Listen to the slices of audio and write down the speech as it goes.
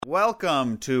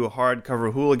Welcome to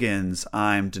Hardcover Hooligans.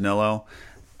 I'm Danilo.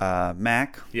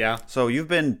 Mac? Yeah? So you've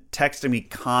been texting me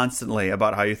constantly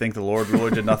about how you think the Lord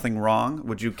Ruler did nothing wrong.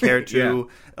 Would you care to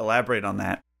elaborate on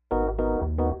that?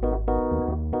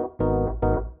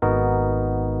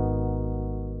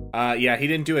 Yeah, he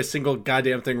didn't do a single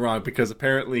goddamn thing wrong because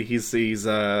apparently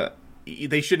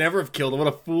they should never have killed him. What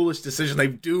a foolish decision.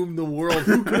 They've doomed the world.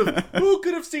 Who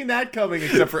could have seen that coming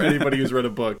except for anybody who's read a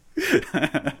book?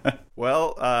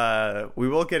 Well, we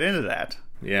will get into that.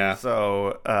 Yeah.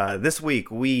 So, this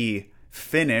week we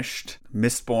finished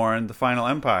Mistborn, The Final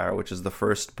Empire, which is the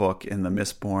first book in the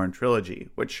Mistborn trilogy,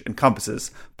 which encompasses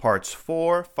parts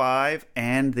 4, 5,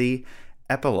 and the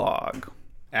epilogue.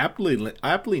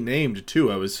 Aptly named,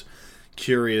 too. I was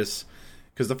curious,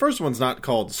 because the first one's not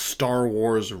called Star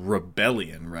Wars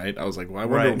Rebellion, right? I was like, well, I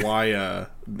wonder why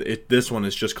this one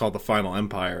is just called The Final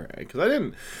Empire. Because I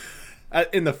didn't...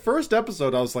 in the first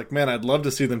episode, I was like, man, I'd love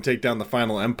to see them take down the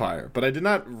Final Empire. But I did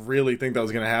not really think that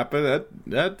was going to happen.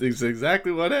 That is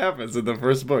exactly what happens in the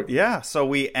first book. Yeah, so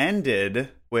we ended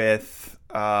with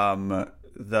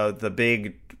the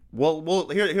big... Well,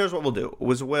 here's what we'll do.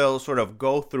 We'll sort of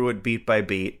go through it beat by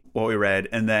beat, what we read,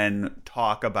 and then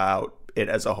talk about it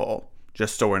as a whole,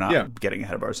 just so we're not getting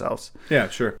ahead of ourselves. Yeah,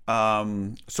 sure.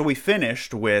 So we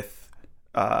finished with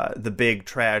the big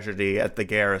tragedy at the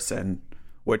garrison,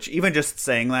 which even just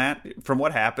saying that, from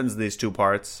what happens in these two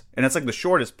parts, and it's like the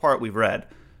shortest part we've read,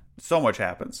 so much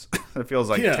happens. It feels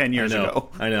like 10 years ago.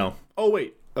 I know. Oh,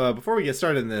 wait. Before we get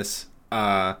started in this,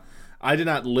 I did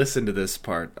not listen to this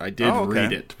part. I did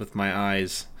read it with my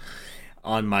eyes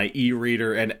on my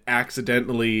e-reader, and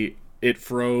accidentally it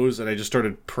froze, and I just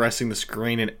started pressing the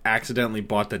screen and accidentally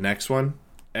bought the next one.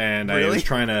 And really? I was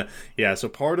trying to... Yeah, so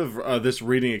part of this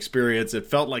reading experience, it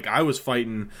felt like I was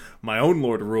fighting my own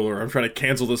Lord Ruler. I'm trying to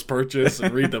cancel this purchase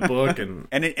and read the book. And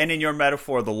in your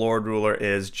metaphor, the Lord Ruler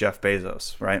is Jeff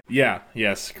Bezos, right? Yeah,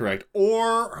 yes, correct.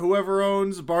 Or whoever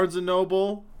owns Barnes &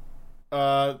 Noble...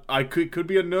 I could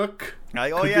be a Nook. I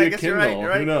guess you're right.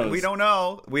 Who knows? We don't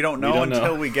know. We don't know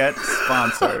until we get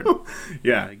sponsored.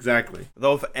 Yeah, exactly.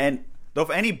 Though if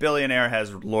any billionaire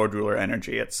has Lord Ruler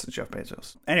energy, it's Jeff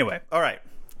Bezos. Anyway, all right.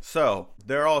 So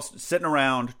they're all sitting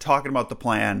around talking about the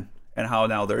plan and how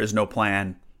now there is no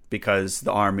plan because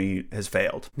the army has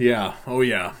failed. Yeah. Oh,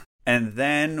 yeah. And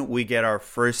then we get our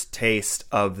first taste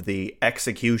of the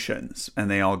executions, and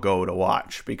they all go to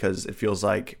watch because it feels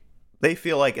like they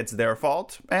feel like it's their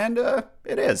fault, and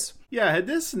it is. Yeah, had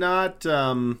this not...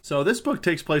 so this book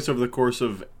takes place over the course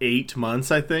of 8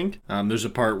 months, I think. There's a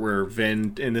part where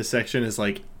Vin, in this section, is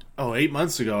like, 8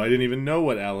 months ago, I didn't even know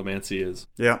what allomancy is.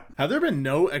 Yeah. Have there been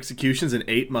no executions in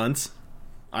 8 months?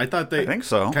 I think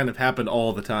so. Kind of happened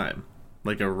all the time.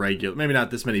 Like a regular... Maybe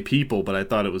not this many people, but I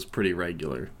thought it was pretty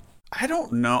regular. I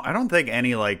don't know. I don't think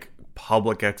any,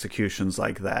 public executions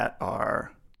like that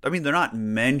are... I mean, they're not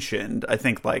mentioned. I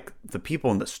think, the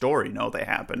people in the story know they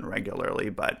happen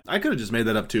regularly, but... I could have just made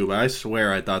that up, too, but I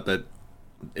swear I thought that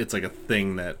it's, a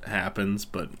thing that happens,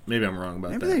 but maybe I'm wrong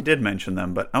about that. Maybe they did mention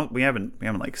them, but we haven't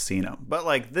seen them.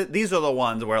 But, these are the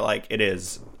ones where, it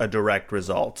is a direct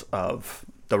result of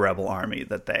the rebel army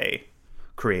that they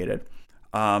created.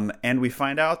 And we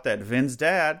find out that Vin's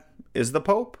dad is the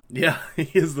Pope. Yeah,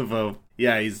 he is the Pope.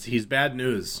 Yeah, he's bad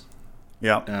news.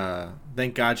 Yeah.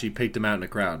 Thank God she picked him out in a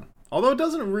crowd. Although it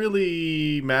doesn't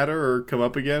really matter or come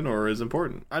up again or is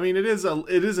important. I mean, it is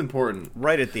important.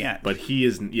 Right at the end. But he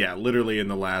is, literally in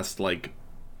the last,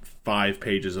 5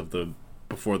 pages of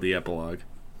before the epilogue.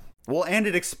 Well, and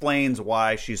it explains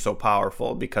why she's so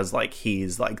powerful, because,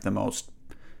 he's, the most,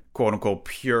 quote-unquote,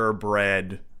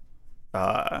 purebred,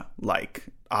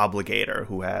 obligator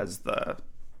who has the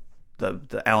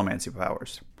allomancy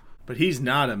powers. But he's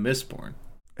not a Mistborn.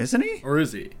 Isn't he? Or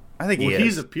is he? I think he is.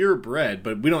 He's a purebred,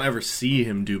 but we don't ever see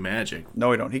him do magic. No,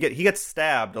 we don't. He gets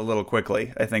stabbed a little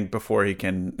quickly, I think, before he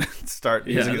can start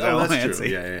using his allomancy. That's true.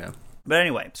 Yeah. But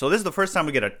anyway, so this is the first time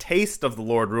we get a taste of the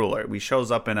Lord Ruler. He shows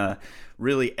up in a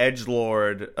really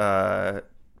edgelord,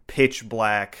 pitch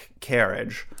black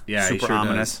carriage. Yeah, super he sure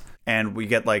ominous. Does. And we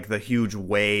get the huge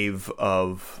wave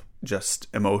of just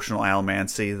emotional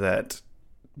allomancy that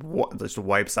just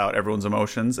wipes out everyone's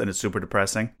emotions, and it's super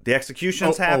depressing. The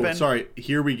executions happen. Oh, sorry.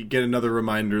 Here we get another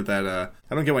reminder that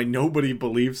I don't get why nobody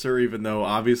believes her, even though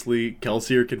obviously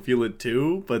Kelsier can feel it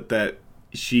too, but that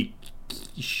she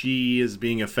is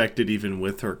being affected even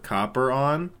with her copper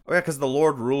on. Oh yeah, because the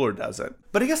Lord Ruler does it.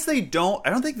 But I guess they don't. I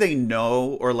don't think they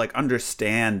know or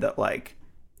understand that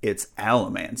it's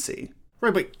allomancy.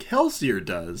 Right, but Kelsier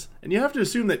does. And you have to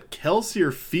assume that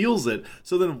Kelsier feels it.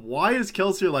 So then why is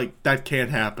Kelsier that can't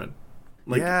happen?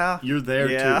 You're there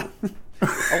too.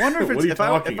 I wonder if it's if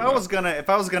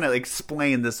I was gonna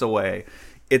explain this away,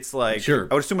 it's like I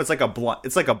would assume it's like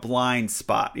a blind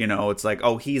spot. You know, it's like,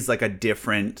 oh, he's like a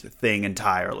different thing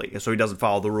entirely, so he doesn't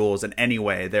follow the rules in any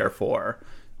way. Therefore,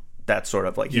 that's sort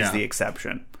of like he's the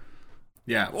exception.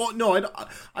 Yeah. Well, no,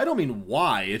 I don't mean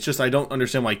why. It's just I don't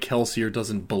understand why Kelsier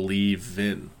doesn't believe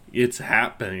Vin. It's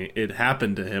happening. It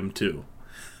happened to him too.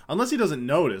 Unless he doesn't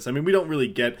notice. I mean, we don't really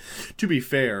get, to be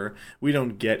fair, we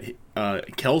don't get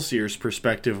Kelsier's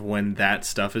perspective when that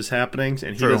stuff is happening,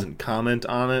 and he doesn't comment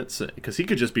on it, because he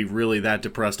could just be really that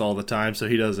depressed all the time, so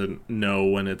he doesn't know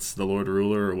when it's the Lord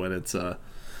Ruler or when it's...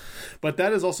 But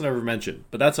that is also never mentioned.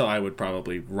 But that's how I would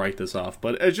probably write this off.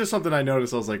 But it's just something I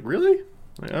noticed. I was like, really?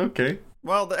 Like, okay.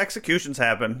 Well, the executions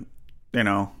happen, you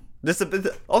know... This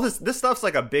stuff's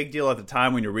like a big deal at the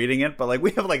time when you're reading it, but like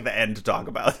we have like the end to talk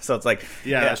about. So it's like,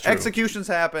 that's true. Executions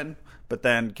happen, but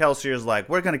then Kelsier's like,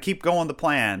 we're going to keep going the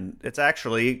plan. It's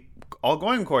actually all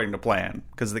going according to plan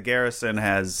because the garrison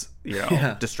has,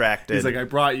 distracted. He's like, I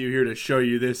brought you here to show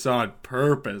you this on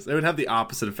purpose. It would have the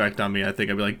opposite effect on me, I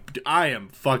think. I'd be like, I am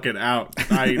fucking out.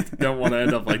 I don't want to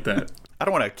end up like that. I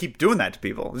don't want to keep doing that to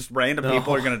people. Just random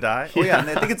people are going to die. Oh, yeah, and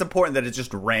I think it's important that it's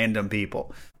just random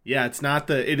people. Yeah,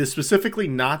 it is specifically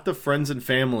not the friends and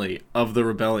family of the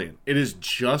rebellion. It is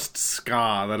just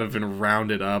Ska that have been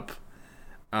rounded up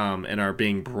and are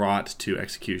being brought to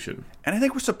execution. And I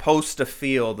think we're supposed to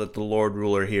feel that the Lord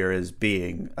Ruler here is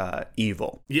being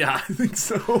evil. Yeah, I think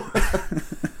so.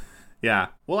 Yeah.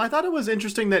 Well, I thought it was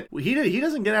interesting that he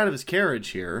doesn't get out of his carriage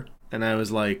here. And I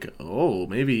was like, oh,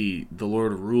 maybe the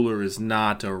Lord Ruler is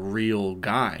not a real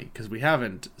guy. Because we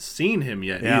haven't seen him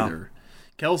yet either.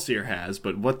 Kelsier has,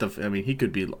 but he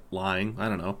could be lying. I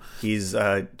don't know. He's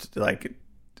like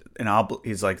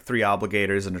he's like 3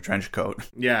 obligators in a trench coat.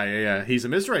 Yeah. He's a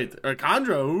Mistwraith. A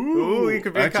Khandra. Ooh, he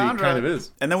could be a Khandra. Kind of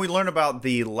is. And then we learn about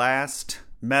the last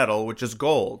metal, which is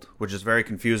gold, which is very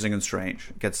confusing and strange.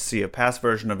 You get to see a past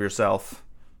version of yourself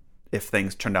if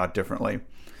things turned out differently.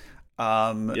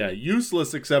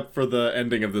 Useless except for the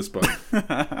ending of this book.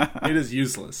 It is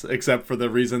useless, except for the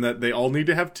reason that they all need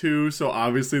to have 2, so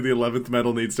obviously the 11th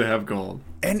metal needs to have gold.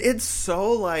 And it's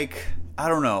so, like, I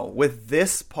don't know, with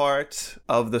this part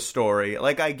of the story,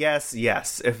 like, I guess,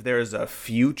 yes, if there's a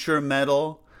future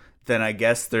metal, then I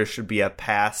guess there should be a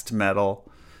past metal.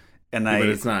 And but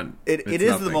it's not. It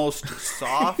is the most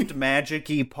soft,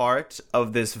 magic-y part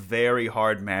of this very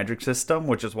hard magic system,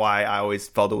 which is why I always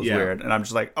felt it was weird. And I'm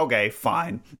just like, okay,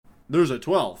 fine. There's a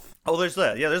 12th. Oh, there's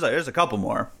that. Yeah, there's a couple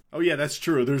more. Oh, yeah, that's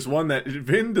true. There's one that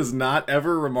Vin does not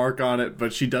ever remark on it,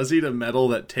 but she does eat a metal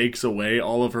that takes away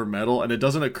all of her metal, and it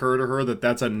doesn't occur to her that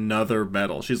that's another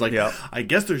metal. She's like, I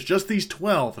guess there's just these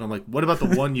 12. And I'm like, what about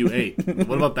the one you ate?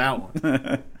 What about that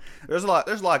one? There's a lot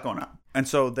going on. And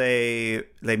so they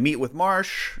meet with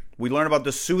Marsh. We learn about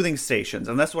the soothing stations,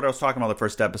 and that's what I was talking about the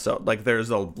first episode. Like, there's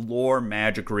a lore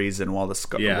magic reason where the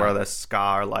Ska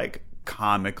are, like,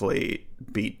 comically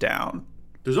beat down.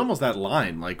 There's almost that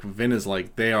line, like, Vin is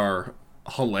like, they are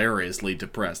hilariously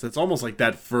depressed. It's almost like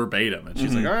that verbatim. And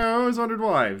she's like, I always wondered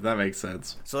why. That makes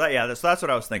sense. So that's what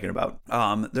I was thinking about.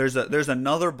 There's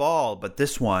another ball, but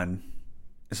this one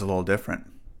is a little different.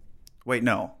 Wait,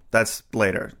 no, that's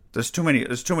later. There's too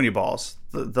many balls.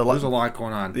 There's a lot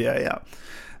going on. Yeah.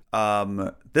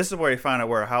 This is where you find out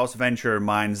where House Venture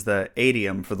mines the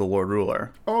adium for the Lord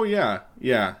Ruler. Oh, yeah.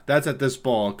 That's at this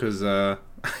ball, because,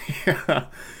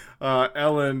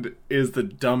 Ellen is the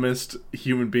dumbest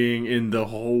human being in the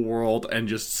whole world and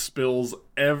just spills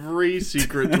every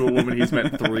secret to a woman he's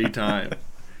met 3 times.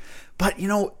 But,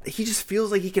 he just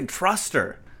feels like he can trust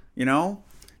her,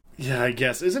 Yeah, I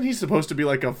guess. Isn't he supposed to be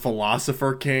like a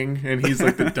philosopher king? And he's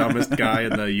like the dumbest guy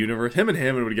in the universe. Him and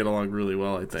Hammond would get along really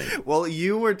well, I think. Well,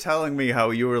 you were telling me how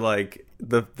you were like,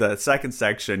 the second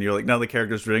section, you're like, none of the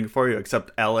characters rooting for you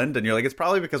except Ellen. And you're like, it's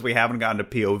probably because we haven't gotten to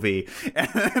POV.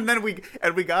 And then we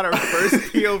got our first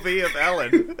POV of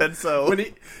Ellen. And so... When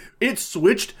it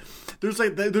switched... There's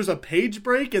a page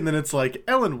break, and then it's like,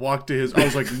 Ellen walked to his... I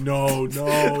was like, no.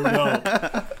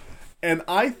 And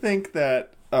I think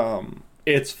that...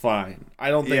 It's fine.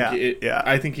 I don't think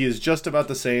I think he is just about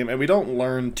the same, and we don't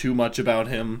learn too much about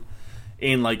him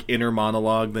in like inner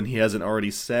monologue than he hasn't already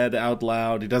said out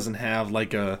loud. He doesn't have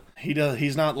like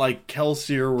he's not like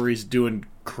Kelsier where he's doing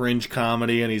cringe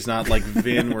comedy, and he's not like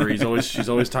Vin where she's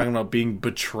always talking about being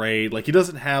betrayed. Like, he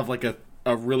doesn't have like a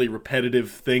really repetitive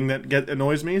thing that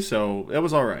annoys me, so it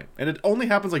was all right. And it only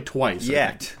happens like twice.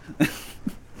 Yet.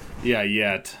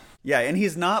 Yet. Yeah, and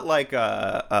he's not like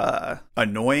a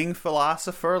annoying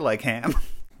philosopher like Ham.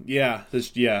 Yeah,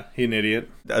 he's an idiot.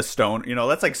 A stone,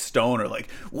 that's like Stoner. Like,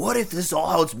 what if this is all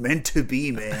how it's meant to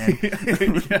be, man?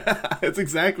 Yeah, that's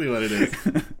exactly what it is.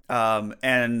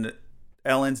 And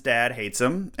Ellen's dad hates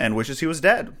him and wishes he was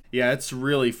dead. Yeah, it's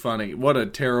really funny. What a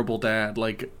terrible dad.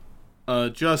 Like,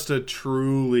 just a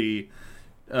truly...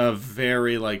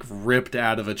 very like ripped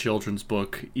out of a children's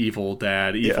book evil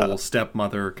dad, evil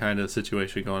stepmother kind of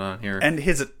situation going on here. And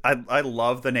I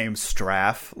love the name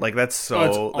Straff. Like that's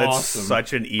awesome. That's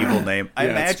such an evil name. I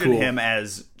imagine him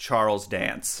as Charles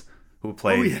Dance, who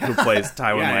plays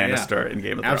Tywin Lannister in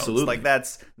Game of Thrones. Absolutely. Like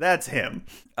that's him.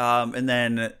 And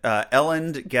then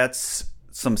Ellen gets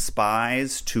some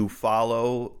spies to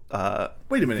follow.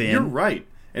 Wait a minute, Finn. you're right.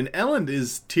 And Ellen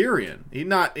is Tyrion. He's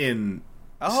not in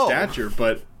stature,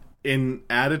 but in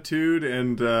attitude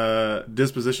and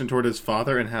disposition toward his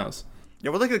father and house.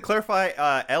 Yeah, we're looking to clarify.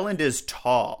 Ellen is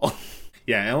tall.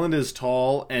 Yeah, Ellen is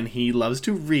tall, and he loves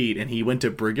to read, and he went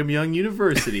to Brigham Young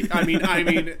University. I mean,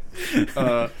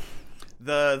 the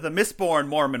Mistborn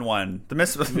Mormon one. The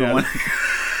Mistborn one.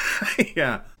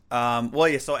 Yeah.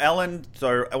 So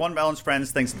one of Ellen's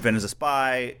friends thinks Finn is a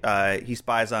spy. He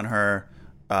spies on her,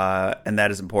 and that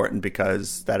is important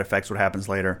because that affects what happens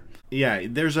later. Yeah,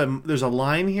 there's a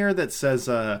line here that says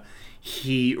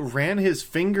he ran his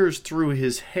fingers through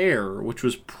his hair, which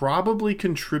was probably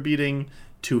contributing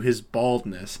to his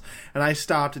baldness. And I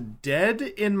stopped dead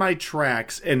in my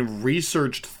tracks and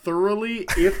researched thoroughly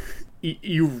if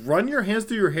you run your hands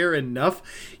through your hair enough,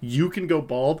 you can go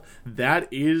bald. That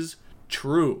is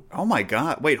true. Oh my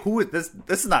god. Wait, who is this?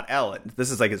 This is not Ellen.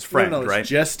 This is like his friend, no, right? It's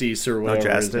Justice or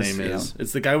whatever his name is. Yeah.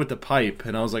 It's the guy with the pipe.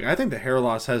 And I was like, I think the hair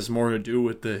loss has more to do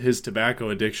with his tobacco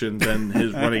addiction than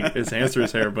his running his hands through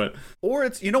his hair. But or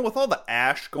it's with all the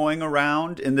ash going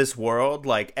around in this world,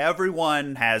 like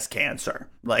everyone has cancer.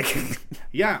 Like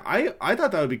yeah, I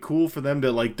thought that would be cool for them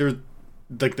to like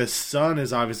the sun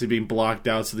is obviously being blocked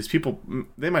out, so these people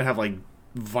they might have like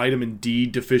vitamin D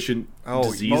deficient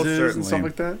diseases and stuff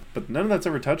like that, but none of that's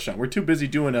ever touched on. We're too busy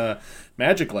doing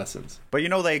magic lessons. But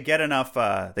they get enough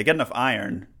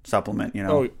iron supplement.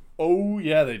 Oh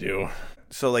yeah, they do.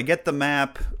 So they get the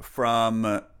map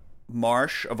from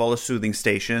Marsh of all the soothing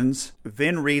stations.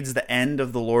 Vin reads the end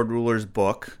of the Lord Ruler's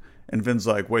book, and Vin's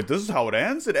like, wait, this is how it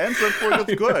ends? It ends right before it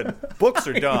gets good. Books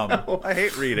are dumb. I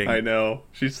hate reading. I know.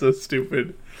 She's so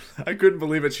stupid. I couldn't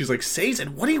believe it. She's like, Sazin,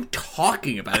 what are you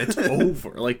talking about? It's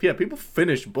over. Like, yeah, people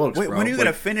finish books, wait, bro. When are you going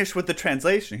to finish with the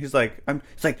translation? He's like, and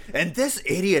this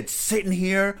idiot sitting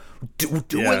here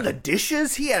doing the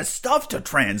dishes? He has stuff to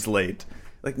translate.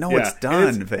 Like, no, it's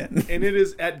done, Vin. And it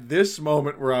is at this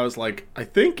moment where I was like, I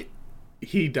think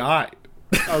he died.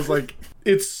 I was like,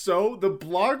 the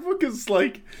blog book is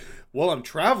like, well, I'm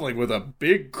traveling with a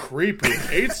big creep who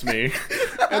hates me.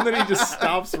 And then he just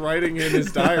stops writing in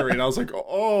his diary. And I was like,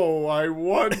 oh, I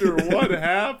wonder what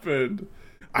happened.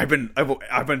 I've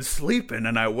been sleeping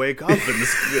and I wake up and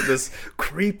this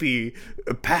creepy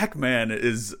Pac-Man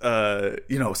is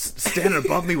standing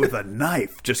above me with a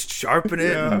knife, just sharpening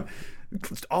it. Yeah.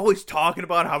 And always talking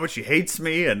about how much he hates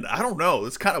me, and I don't know,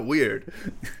 it's kind of weird.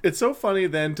 It's so funny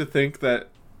then to think that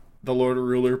the Lord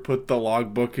Ruler put the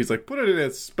logbook, he's like, put it in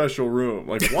a special room.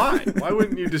 Like, why? Why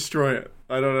wouldn't you destroy it?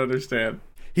 I don't understand.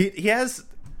 He has...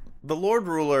 The Lord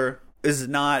Ruler is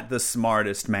not the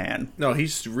smartest man. No,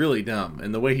 he's really dumb.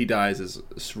 And the way he dies is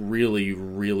really,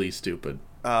 really stupid.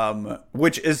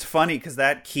 Which is funny, because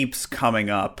that keeps coming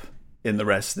up in the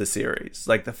rest of the series.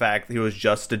 Like, the fact that he was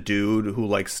just a dude who,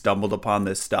 like, stumbled upon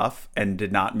this stuff and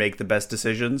did not make the best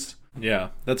decisions. Yeah,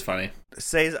 that's funny.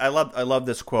 I love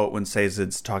this quote when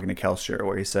Sazed's talking to Kelsier,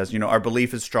 where he says, our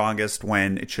belief is strongest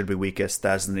when it should be weakest.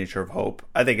 That's the nature of hope.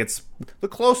 I think it's the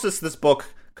closest this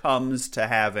book comes to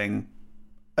having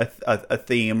a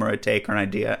theme or a take or an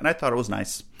idea, and I thought it was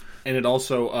nice. And it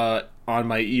also, on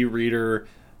my e-reader,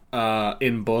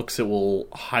 in books, it will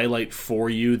highlight for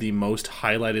you the most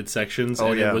highlighted sections,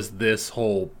 it was this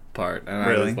whole part. And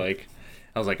really?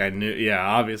 I was like, I knew,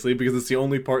 obviously, because it's the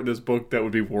only part in this book that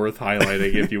would be worth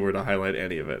highlighting if you were to highlight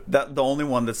any of it. The only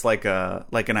one that's like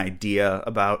an idea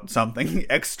about something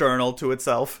external to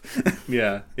itself.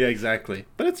 Yeah, exactly.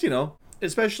 But it's,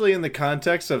 especially in the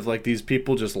context of, like, these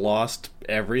people just lost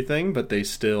everything, but they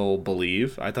still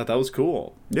believe. I thought that was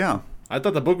cool. Yeah. I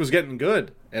thought the book was getting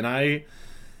good, and I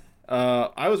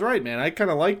was right, man. I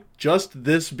kind of like just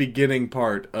this beginning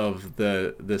part of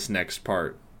this next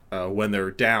part. When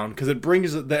they're down, because it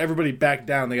brings everybody back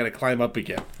down. They got to climb up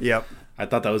again. Yep. I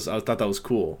thought that was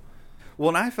cool. Well,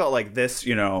 and I felt like this,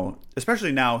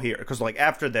 especially now here, because like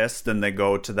after this, then they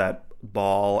go to that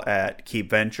ball at Keep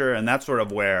Venture, and that's sort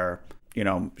of where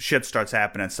shit starts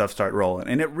happening, stuff start rolling.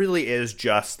 And it really is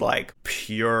just like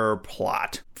pure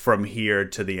plot from here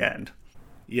to the end.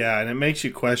 Yeah, and it makes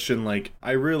you question, like,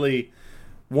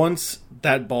 once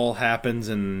that ball happens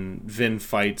and Vin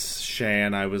fights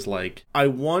Shan, I was like,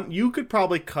 you could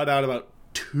probably cut out about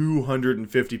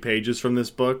 250 pages from this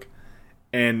book,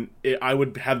 and I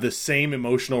would have the same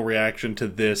emotional reaction to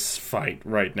this fight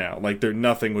right now. Like,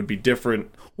 nothing would be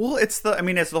different. Well, it's the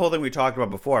whole thing we talked about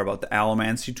before about the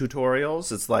allomancy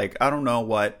tutorials. It's like, I don't know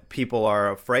what people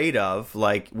are afraid of.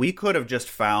 Like, we could have just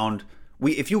found...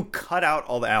 if you cut out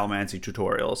all the allomancy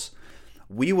tutorials,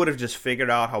 we would have just figured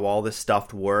out how all this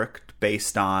stuff worked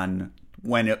based on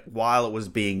while it was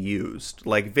being used.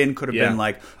 Like, Vin could have been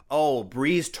like, oh,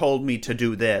 Breeze told me to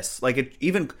do this. Like,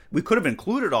 we could have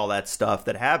included all that stuff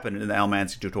that happened in the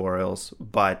allomancy tutorials,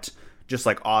 but just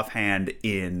like offhand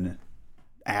in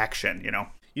action,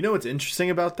 You know what's interesting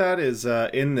about that is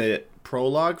in the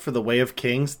prologue for The Way of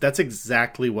Kings, that's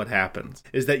exactly what happens.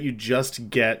 Is that you just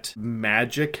get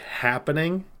magic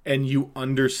happening and you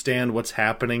understand what's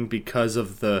happening because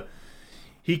of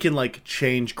he can like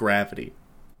change gravity.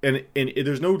 And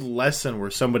there's no lesson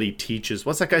where somebody teaches.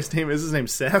 What's that guy's name? Is his name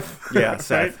Seth? Yeah,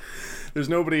 Seth. There's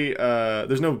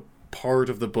no part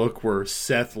of the book where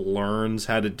Seth learns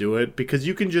how to do it because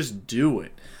you can just do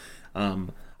it.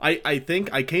 I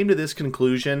think I came to this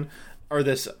conclusion, or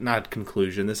this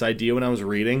idea when I was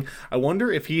reading. I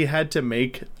wonder if he had to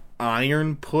make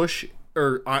iron pull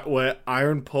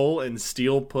and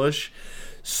steel push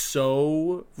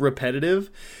so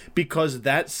repetitive because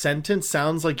that sentence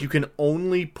sounds like you can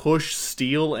only push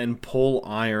steel and pull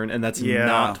iron, and that's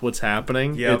not what's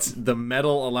happening. Yep. It's the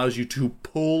metal allows you to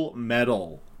pull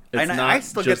metal. It's and I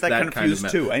still get that confused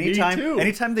too.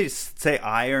 Anytime they say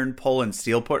iron pull and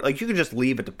steel push, like, you could just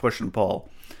leave it to push and pull.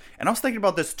 And I was thinking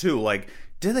about this too. Like,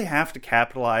 do they have to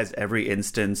capitalize every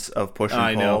instance of push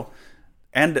and pull? Know.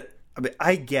 And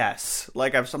I guess,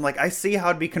 like, I'm like, I see how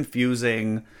it'd be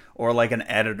confusing, or like an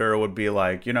editor would be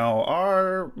like,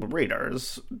 our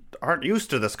readers aren't used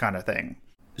to this kind of thing.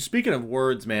 Speaking of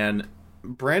words, man,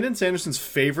 Brandon Sanderson's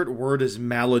favorite word is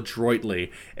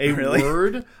maladroitly. Really?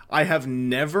 Word I have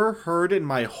never heard in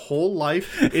my whole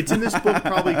life. It's in this book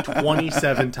probably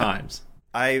 27 times.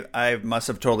 I must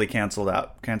have totally canceled it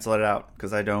out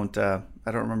because I don't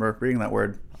remember reading that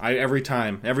word. Every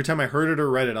time I heard it or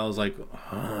read it, I was like,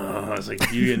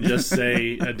 you can just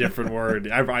say a different word.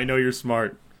 I know you're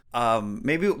smart.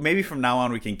 Maybe from now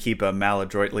on we can keep a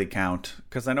maladroitly count,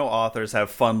 because I know authors have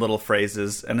fun little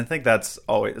phrases, and I think it's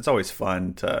always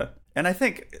fun to. And I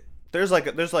think there's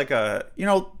like a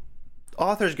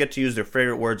authors get to use their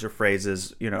favorite words or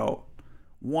phrases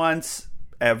once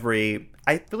every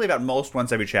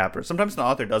chapter. Sometimes an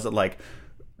author does it like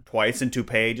twice in 2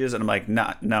 pages, and I'm like,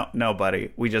 no,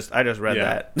 buddy, I just read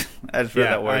that. I just read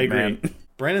that word, I agree. Man.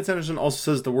 Brandon Sanderson also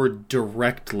says the word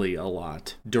directly a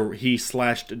lot. He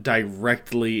slashed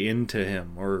directly into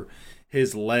him, or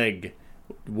his leg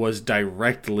was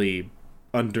directly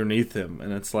underneath him.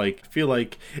 And it's like, I feel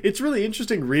like it's really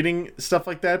interesting reading stuff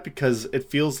like that, because it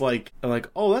feels like,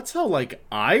 oh, that's how like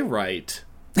I write.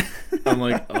 I'm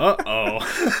like, that's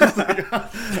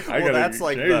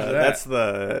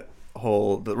the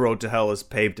whole the road to hell is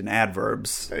paved in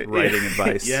adverbs writing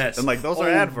advice. Yes. And like, those are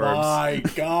adverbs. Oh my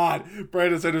god.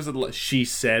 Brandon Sanderson, she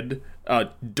said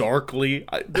darkly.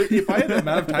 If I had the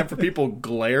amount of time for people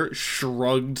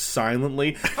shrugged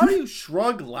silently. How do you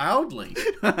shrug loudly?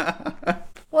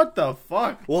 What the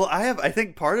fuck? Well, I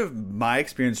think part of my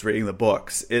experience reading the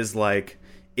books is like,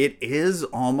 it is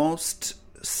almost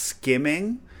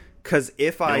skimming. Because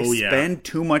if I spend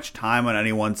too much time on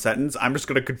any one sentence, I'm just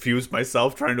going to confuse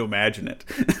myself trying to imagine it.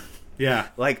 Yeah.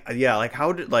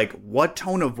 What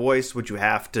tone of voice would you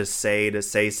have to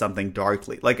say something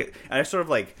darkly? Like, I sort of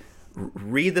like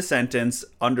read the sentence,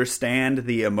 understand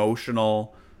the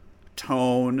emotional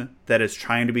tone that is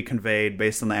trying to be conveyed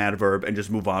based on the adverb, and just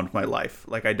move on with my life.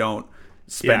 Like, I don't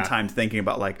spend time thinking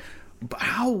about like,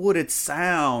 how would it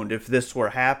sound if this were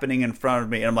happening in front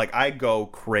of me? And I'm like, I go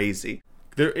crazy.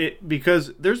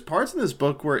 Because there's parts in this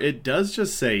book where it does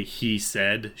just say he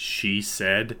said, she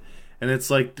said, and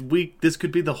it's like this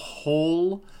could be the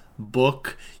whole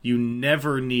book. You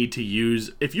never need to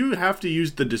use, if you have to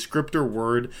use the descriptor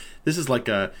word, this is like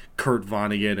a Kurt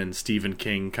Vonnegut and Stephen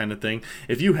King kind of thing.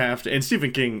 If you have to, and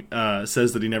Stephen King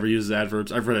says that he never uses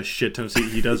adverbs. I've read a shit ton of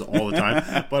he does all the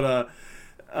time, but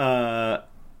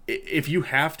if you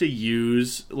have to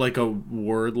use like a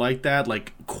word like that,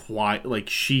 like quiet, like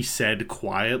she said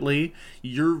quietly,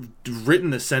 you're written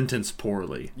the sentence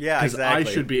poorly. Yeah, exactly. I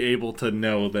should be able to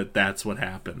know that that's what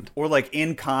happened. Or like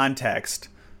in context,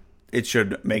 it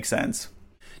should make sense.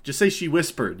 Just say she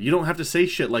whispered. You don't have to say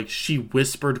shit like she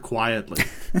whispered quietly.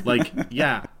 Like,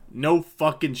 yeah, no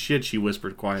fucking shit, she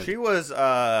whispered quietly. She was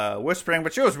whispering,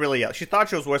 but she was really yelling. She thought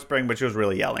she was whispering, but she was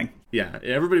really yelling. Yeah,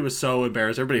 everybody was so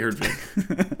embarrassed. Everybody heard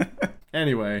Vin.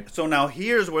 Anyway. So now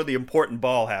here's where the important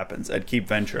ball happens at Keep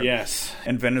Venture. Yes.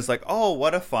 And Vin is like, oh,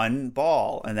 what a fun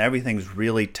ball. And everything's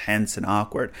really tense and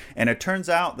awkward. And it turns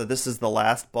out that this is the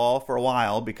last ball for a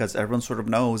while because everyone sort of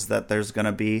knows that there's going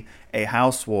to be a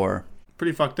house war.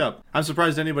 Pretty fucked up. I'm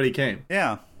surprised anybody came.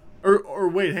 Yeah. Or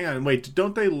wait, hang on. Wait,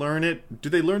 don't they learn it? Do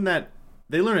they learn that?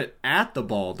 They learn it at the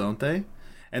ball, don't they?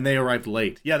 And they arrived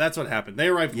late. Yeah, that's what happened. They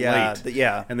arrived late.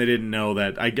 Yeah. And they didn't know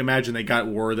that. I imagine they got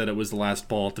word that it was the last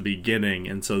ball at the beginning,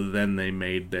 and so then they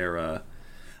made their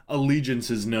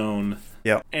allegiances known.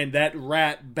 Yep. And that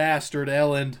rat bastard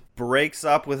Ellen breaks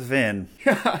up with Vin.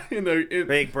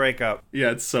 Big breakup.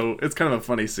 Yeah, it's kind of a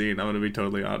funny scene, I'm going to be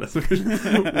totally honest.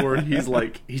 Where he's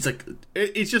like,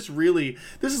 it's just really,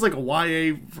 this is like a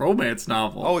YA romance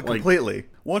novel. Oh, completely.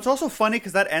 Well, it's also funny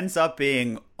because that ends up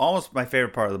being almost my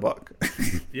favorite part of the book.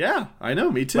 Yeah, I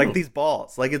know, me too. Like these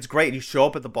balls. Like, it's great. You show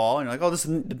up at the ball and you're like, oh, this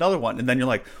is another one. And then you're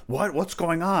like, what? What's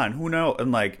going on? Who knows?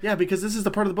 And like... Yeah, because this is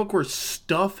the part of the book where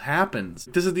stuff happens.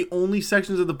 This is the only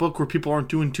sections of the book where people aren't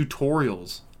doing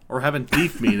tutorials or having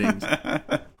thief meetings.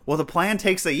 Well, the plan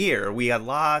takes a year. We had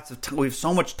lots of we have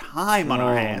so much time on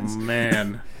our hands. Oh,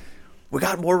 man.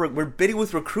 We're busy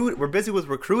with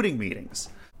recruiting meetings.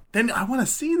 Then I want to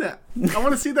see that. I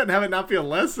want to see that and have it not be a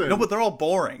lesson. No, but they're all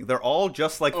boring. They're all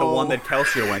just like the one that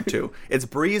Kelsier went to. It's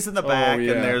Breeze in the back,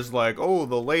 and there's like, oh,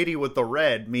 the lady with the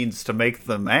red means to make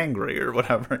them angry or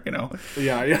whatever, you know?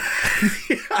 Yeah. Yeah,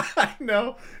 I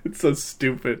know. It's so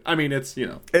stupid. I mean, it's,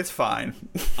 It's fine.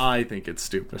 I think it's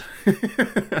stupid.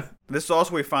 This is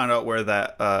also we found out where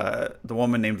that the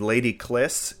woman named Lady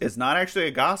Kliss is not actually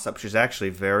a gossip. She's actually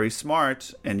very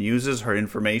smart and uses her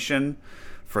information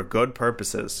for good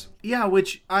purposes. Yeah,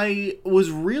 which I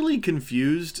was really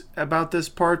confused about this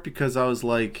part because I was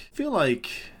like, I feel like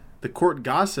the court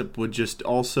gossip would just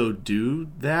also do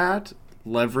that,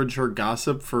 leverage her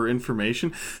gossip for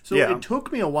information. So It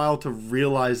took me a while to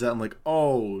realize that. I'm like,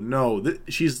 oh no,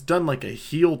 she's done like a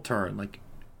heel turn. Like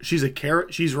she's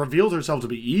she's revealed herself to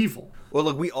be evil. Well,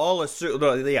 look, we all assumed.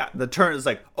 The turn is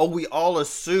like, oh, we all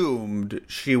assumed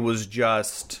she was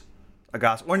just a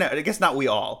gossip. Or no, I guess not we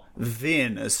all.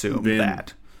 Vin assumed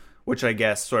that. Which I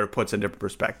guess sort of puts in a different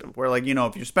perspective. Where, like,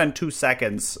 if you spend 2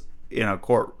 seconds in a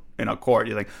court,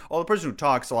 you think, oh, the person who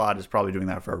talks a lot is probably doing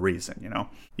that for a reason,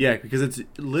 Yeah, because it's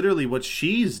literally what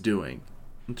she's doing.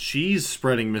 She's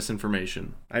spreading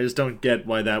misinformation. I just don't get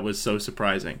why that was so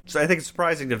surprising. So I think it's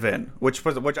surprising to Vin, which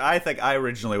I think I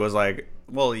originally was like,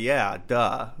 well, yeah,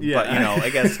 duh. Yeah. But, I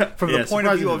guess from the point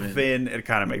of view of Vin, it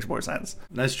kind of makes more sense.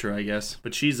 That's true, I guess.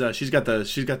 But she's got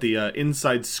the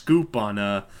inside scoop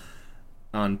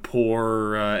on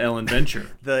poor Ellen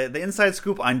Venture. the inside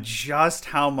scoop on just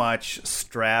how much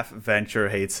Straff Venture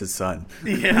hates his son.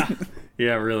 Yeah.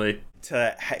 Yeah, really.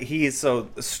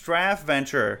 Straff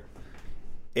Venture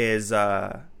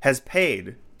has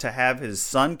paid to have his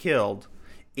son killed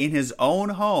in his own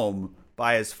home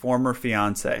by his former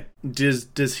fiance.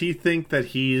 Does he think that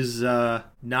he's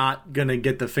not gonna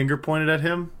get the finger pointed at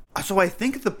him? So I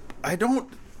think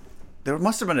there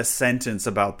must have been a sentence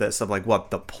about this of like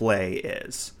what the play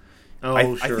is.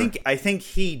 Oh, sure. I think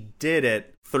he did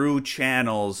it through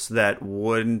channels that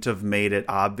wouldn't have made it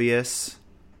obvious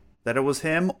that it was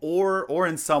him, or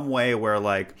in some way where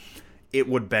like it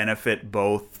would benefit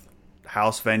both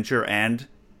House Venture and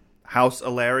House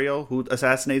Ilario, who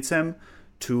assassinates him,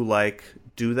 to like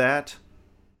do that,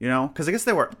 because I guess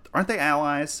aren't they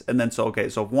allies? And then so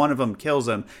if one of them kills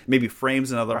him, maybe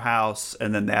frames another house,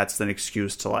 and then that's an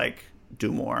excuse to like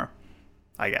do more.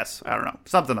 I guess, I don't know,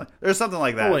 there's something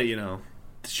like that. Oh wait,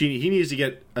 he needs to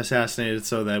get assassinated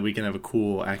so that we can have a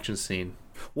cool action scene.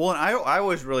 Well, and I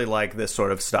always really like this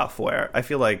sort of stuff where I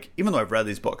feel like, even though I've read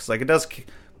these books, like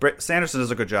Sanderson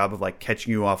does a good job of like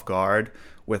catching you off guard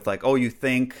with like, oh, you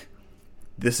think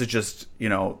this is just,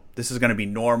 this is going to be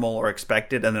normal or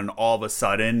expected, and then all of a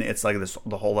sudden it's like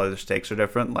the whole other stakes are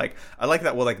different. Like I like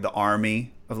that with like the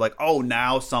army of like, oh,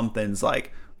 now something's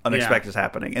like unexpected is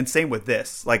happening, and same with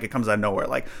this, like it comes out of nowhere,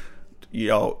 like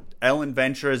Ellen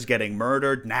Venture is getting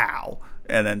murdered now,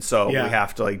 and then we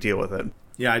have to like deal with it.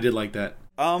 Yeah, I did like that.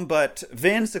 But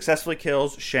Vin successfully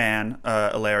kills Shan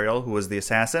Ilarial, who was the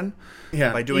assassin.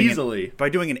 Yeah, by doing easily. By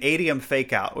doing an ADM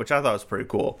fake out, which I thought was pretty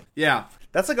cool. Yeah.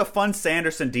 That's like a fun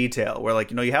Sanderson detail where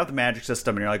like, you have the magic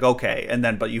system and you're like, okay. And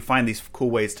then, but you find these cool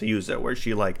ways to use it where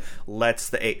she like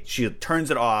she turns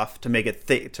it off to make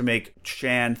it to make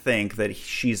Shan think that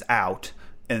she's out.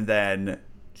 And then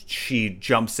she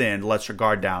jumps in, lets her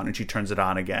guard down, and she turns it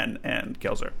on again and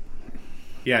kills her.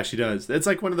 Yeah, she does. It's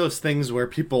like one of those things where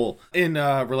people in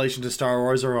relation to Star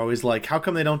Wars are always like, how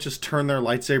come they don't just turn their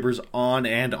lightsabers on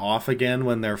and off again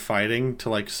when they're fighting to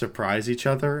like surprise each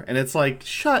other? And it's like,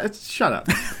 shut up.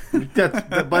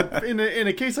 But in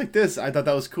a case like this, I thought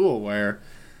that was cool,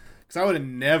 because I would have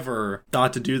never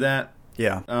thought to do that.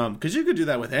 Yeah. Because you could do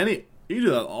that with you could do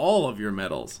that with all of your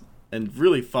medals and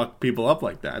really fuck people up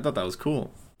like that. I thought that was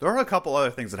cool. There are a couple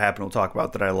other things that happen we'll talk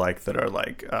about that I like that are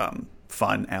like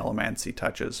fun allomancy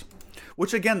touches.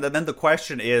 Which again, then the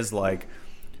question is like,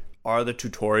 are the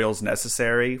tutorials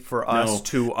necessary for us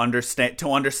to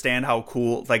understand how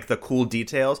cool, like the cool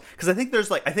details? Because I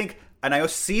think and I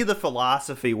see the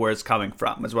philosophy where it's coming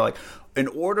from, as well. Like, in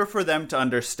order for them to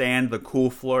understand the cool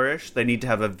flourish, they need to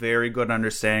have a very good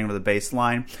understanding of the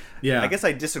baseline. Yeah, I guess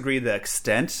I disagree the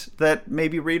extent that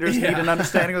maybe readers need an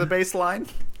understanding of the baseline.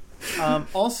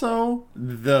 Also,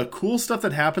 the cool stuff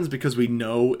that happens because we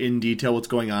know in detail what's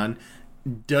going on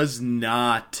they're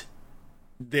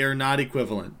not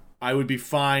equivalent. I would be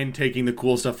fine taking the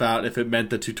cool stuff out if it meant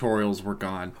the tutorials were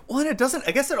gone. Well, and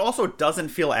I guess it also doesn't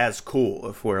feel as cool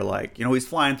if we're like, he's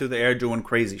flying through the air doing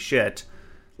crazy shit.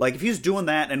 Like, if he's doing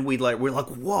that and we're like,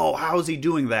 whoa, how is he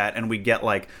doing that? And we get,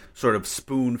 like, sort of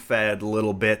spoon-fed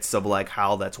little bits of, like,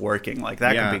 how that's working. Like,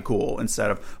 that can be cool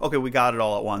instead of, okay, we got it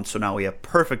all at once, so now we have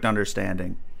perfect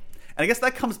understanding. And I guess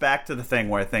that comes back to the thing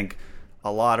where I think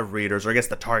a lot of readers, or I guess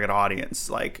the target audience,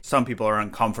 like, some people are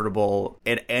uncomfortable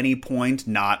at any point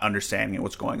not understanding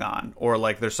what's going on. Or,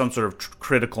 like, there's some sort of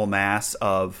critical mass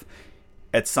of,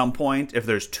 at some point, if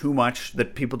there's too much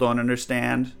that people don't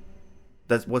understand,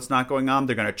 that's what's not going on,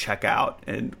 they're going to check out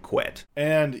and quit.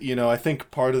 And, I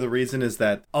think part of the reason is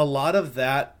that a lot of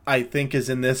that, I think, is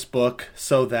in this book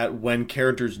so that when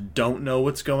characters don't know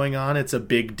what's going on, it's a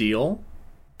big deal.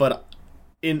 But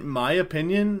in my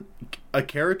opinion, a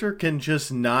character can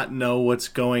just not know what's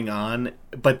going on,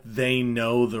 but they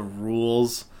know the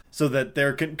rules. So that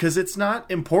because it's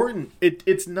not important.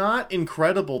 It's not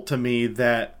incredible to me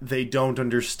that they don't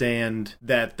understand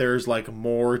that there's like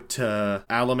more to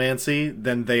allomancy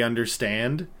than they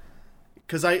understand.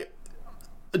 Because I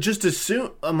just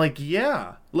assume, I'm like,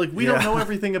 yeah. Like, we don't know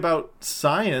everything about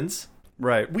science.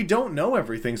 Right. We don't know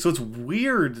everything. So it's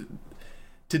weird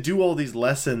to do all these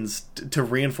lessons to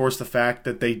reinforce the fact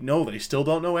that they still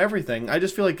don't know everything. I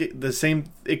just feel like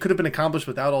it could have been accomplished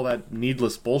without all that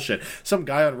needless bullshit. Some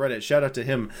guy on Reddit, shout out to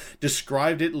him,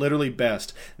 described it literally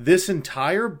best. This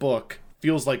entire book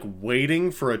feels like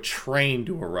waiting for a train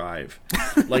to arrive.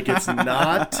 Like, it's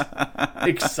not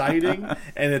exciting,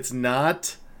 and it's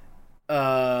not...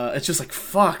 it's just like,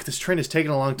 fuck, this train is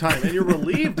taking a long time. And you're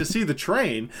relieved to see the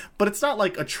train, but it's not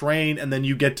like a train and then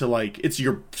you get to, like, it's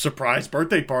your surprise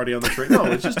birthday party on the train. No,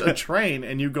 it's just a train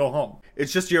and you go home.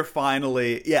 It's just you're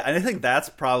finally... Yeah, and I think that's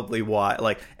probably why,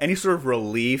 like, any sort of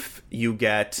relief you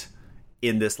get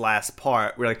in this last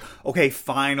part, we're like, okay,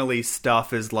 finally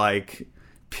stuff is, like,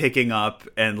 picking up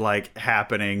and, like,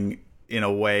 happening in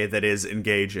a way that is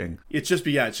engaging. It's just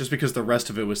because the rest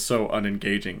of it was so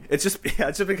unengaging. It's just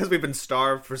because we've been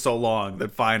starved for so long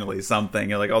that finally something,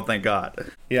 you're like, oh, thank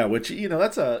God. Yeah, which,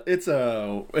 it's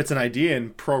an idea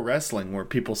in pro wrestling where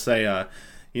people say,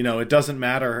 it doesn't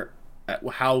matter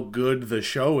how good the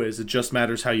show is, it just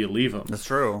matters how you leave them. That's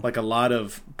true. Like, a lot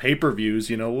of pay-per-views,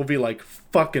 will be like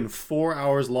fucking 4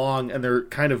 hours long and they're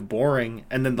kind of boring,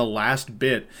 and then the last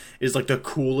bit is like the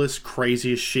coolest,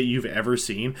 craziest shit you've ever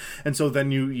seen. And so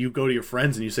then you go to your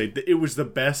friends and you say, it was the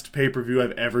best pay-per-view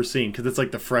I've ever seen, because it's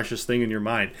like the freshest thing in your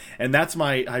mind. And that's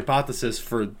my hypothesis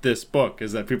for this book,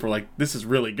 is that people are like, this is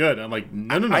really good. I'm like,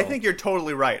 no. I think you're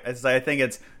totally right. I think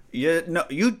it's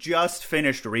you just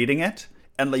finished reading it.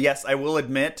 And yes, I will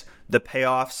admit, the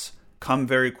payoffs come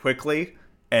very quickly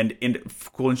and in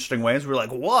cool, interesting ways. We're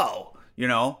like, whoa,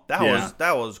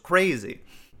 that was crazy.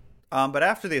 But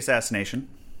after the assassination,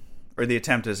 or the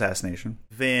attempted assassination,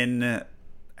 Vin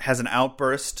has an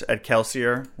outburst at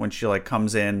Kelsier when she, like,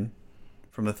 comes in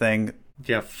from the thing.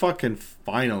 Yeah, fucking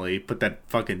finally put that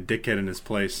fucking dickhead in his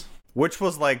place. Which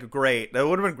was, like, great. It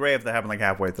would have been great if that happened, like,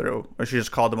 halfway through. Or she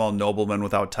just called them all noblemen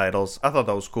without titles. I thought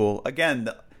that was cool. Again,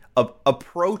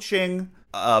 approaching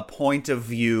a point of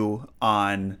view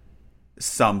on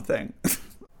something.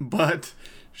 But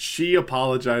she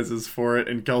apologizes for it,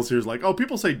 and Kelsier's like, "Oh,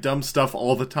 people say dumb stuff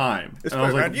all the time." And I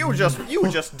was like, you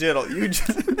just did.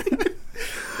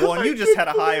 Well, and you just had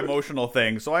a high emotional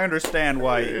thing, so I understand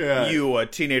why you, a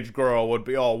teenage girl, would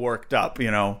be all worked up.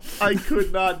 I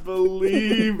could not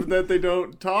believe that they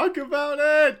don't talk about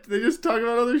it. They just talk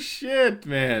about other shit,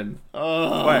 man.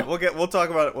 Right, we'll talk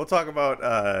about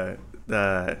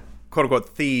quote unquote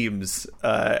themes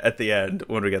at the end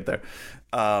when we get there.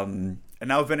 And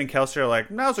now Vin and Kelsey are like,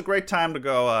 now's a great time to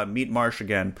go meet Marsh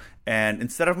again. And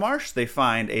instead of Marsh, they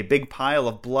find a big pile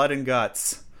of blood and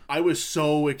guts. I was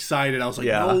so excited. I was like,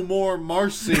 no more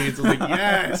Marsh scenes. I was like,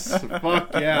 yes,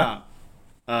 fuck yeah.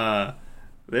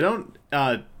 They don't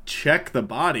check the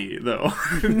body though,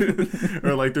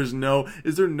 or like, is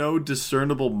there no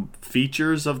discernible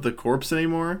features of the corpse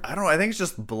anymore? I don't know. I think it's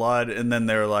just blood, and then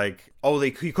they're like, oh,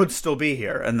 he could still be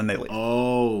here, and then they leave.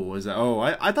 Oh, was that? Oh,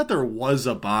 I thought there was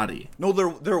a body. No,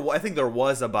 I think there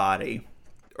was a body.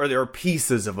 Or there are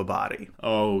pieces of a body.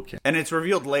 Oh, okay. And it's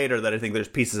revealed later that I think there's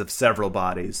pieces of several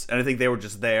bodies. And I think they were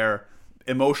just there.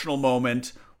 Emotional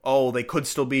moment. Oh, they could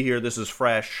still be here. This is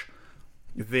fresh.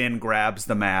 Vin grabs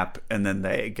the map, and then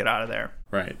they get out of there.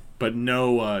 Right. But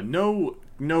no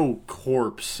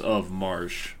corpse of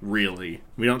Marsh, really.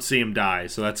 We don't see him die,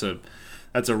 so that's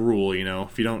a rule, you know.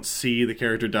 If you don't see the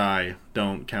character die,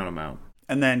 don't count him out.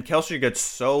 And then Kelsier gets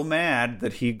so mad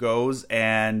that he goes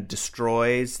and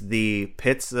destroys the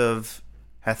pits of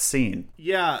Hathsin.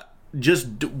 Yeah,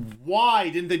 why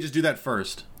didn't they just do that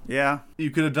first? Yeah.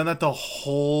 You could have done that the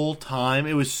whole time.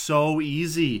 It was so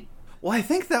easy. Well, I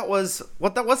think that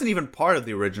wasn't even part of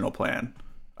the original plan.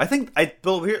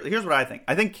 Bill, here's what I think.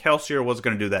 I think Kelsier was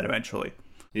going to do that eventually.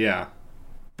 Yeah.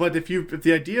 But if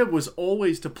the idea was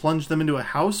always to plunge them into a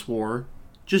house war,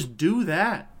 just do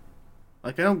that.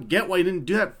 Like, I don't get why you didn't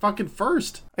do that fucking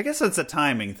first. I guess it's a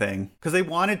timing thing. Because they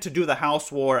wanted to do the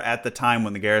house war at the time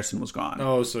when the garrison was gone.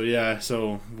 Oh,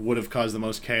 so would have caused the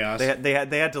most chaos. They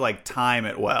had to, like, time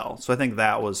it well. So I think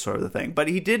that was sort of the thing. But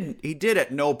he did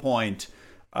at no point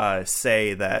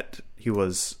say that he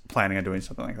was planning on doing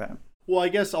something like that. Well, I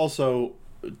guess also,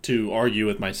 to argue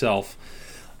with myself,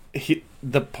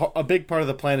 a big part of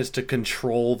the plan is to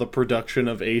control the production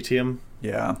of atium.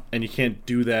 Yeah. And you can't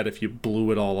do that if you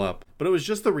blew it all up. But it was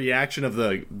just the reaction of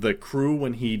the crew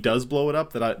when he does blow it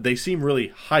up that they seem really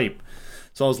hype.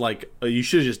 So I was like, you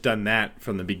should have just done that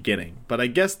from the beginning. But I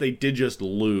guess they did just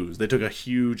lose. They took a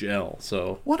huge L.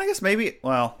 So. Well, I guess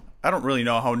I don't really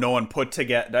know how no one put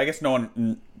together. I guess no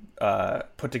one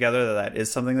put together that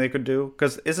is something they could do.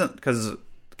 Because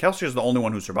Kelsier is the only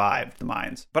one who survived the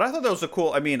mines. But I thought that was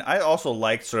I also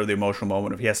liked sort of the emotional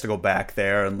moment of he has to go back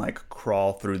there and, like,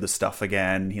 crawl through the stuff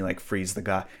again. He, like, frees the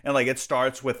guy. And, like, it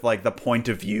starts with, like, the point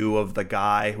of view of the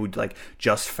guy who, like,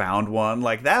 just found one.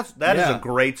 Like, that is a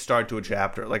great start to a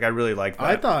chapter. Like, I really liked that.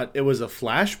 I thought it was a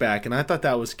flashback, and I thought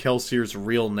that was Kelsier's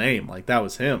real name. Like, that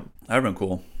was him. That would have been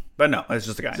cool. But no, it's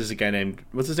just a guy. It's just a guy named,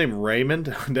 what's his name, Raymond?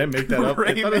 Did I make that up?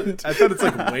 Raymond. I thought it's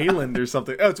like Wayland or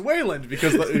something. Oh, it's Wayland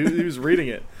because he was reading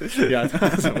it. Yeah,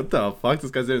 I was like, what the fuck?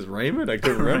 This guy's name is Raymond? I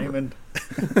couldn't remember.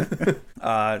 Raymond.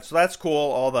 So that's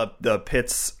cool. All the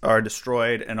pits are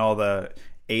destroyed, and all the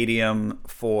atium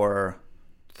for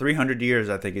 300 years,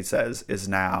 I think he says, is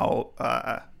now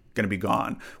going to be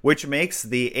gone, which makes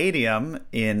the adium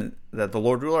that the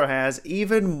Lord Ruler has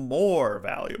even more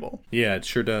valuable. Yeah, it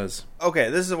sure does.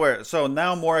 Okay, so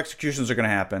now more executions are going to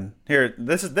happen. Here,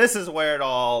 this is where it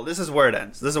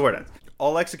ends. There's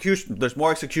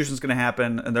more executions going to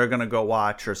happen, and they're going to go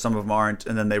watch, or some of them aren't,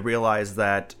 and then they realize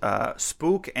that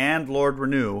Spook and Lord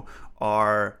Renew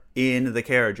are in the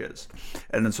carriages.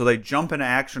 And then so they jump into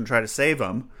action to try to save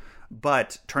them.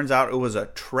 But turns out it was a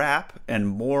trap, and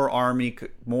more army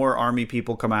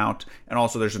people come out, and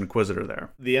also there's an Inquisitor there.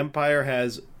 The Empire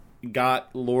has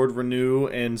got Lord Renew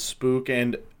and Spook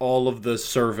and all of the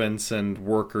servants and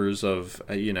workers of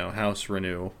House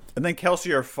Renew. And then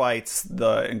Kelsier fights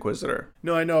the Inquisitor.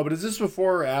 No, I know, but is this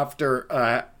before or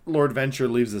after Lord Venture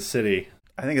leaves the city?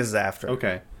 I think this is after.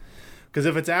 Okay, because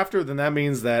if it's after, then that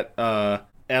means that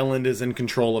Elend is in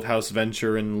control of House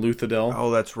Venture and Luthadel.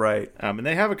 Oh, that's right. And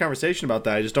they have a conversation about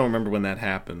that. I just don't remember when that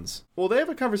happens. Well, they have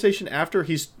a conversation after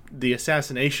the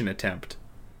assassination attempt.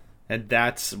 And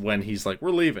that's when he's like,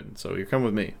 we're leaving, so you come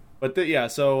with me. But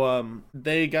so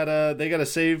they gotta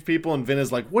save people, and Vin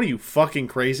is like, what are you, fucking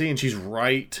crazy? And she's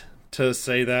right to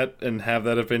say that and have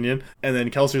that opinion. And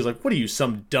then Kelsier's like, what are you,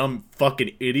 some dumb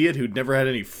fucking idiot who'd never had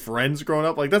any friends growing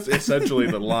up? Like, that's essentially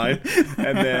the line.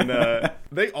 And then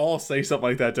they all say something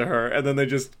like that to her, and then they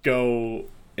just go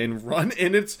and run.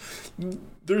 And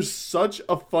there's such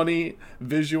a funny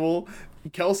visual.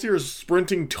 Kelsier is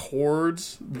sprinting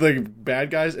towards the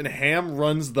bad guys, and Ham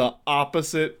runs the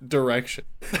opposite direction.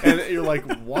 And you're like,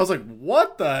 I was like,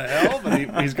 what the hell?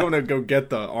 But he's going to go get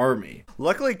the army.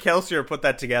 Luckily, Kelsier put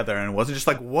that together and wasn't just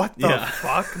like, what the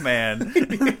fuck, man?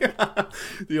 Yeah.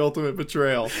 The ultimate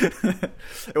betrayal.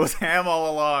 It was Ham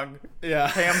all along. Yeah.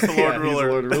 Ham's the Lord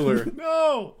Ruler. He's the Lord Ruler.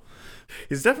 No!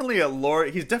 He's definitely a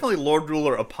Lord. He's definitely Lord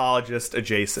Ruler apologist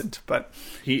adjacent, but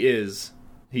he is.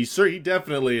 He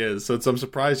definitely is. So I'm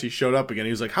surprised he showed up again.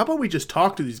 He was like, "How about we just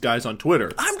talk to these guys on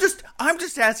Twitter?" I'm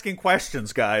just asking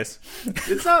questions, guys.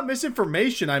 It's not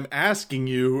misinformation. I'm asking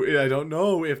you. I don't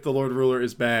know if the Lord Ruler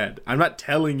is bad. I'm not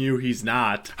telling you he's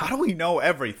not. How do we know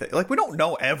everything? Like, we don't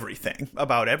know everything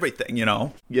about everything, you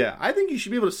know? Yeah, I think you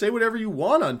should be able to say whatever you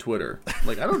want on Twitter.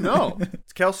 Like, I don't know.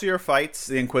 Kelsier fights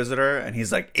the Inquisitor, and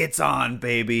he's like, "It's on,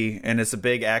 baby!" And it's a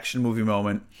big action movie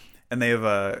moment. And they have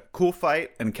a cool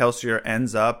fight, and Kelsier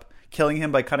ends up killing him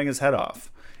by cutting his head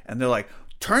off. And they're like,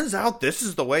 "Turns out this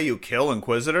is the way you kill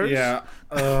Inquisitors?" Yeah.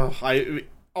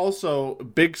 Also,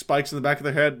 big spikes in the back of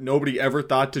their head. Nobody ever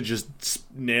thought to just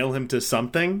nail him to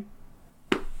something.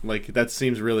 Like, that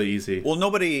seems really easy. Well,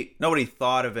 nobody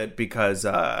thought of it because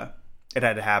it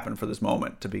had to happen for this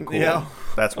moment to be cool. Yeah.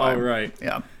 That's why. Oh, right.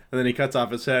 Yeah. And then he cuts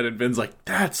off his head, and Vin's like,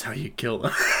 "That's how you kill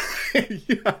them."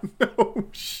 Yeah, no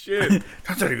shit.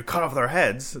 Turns out you cut off their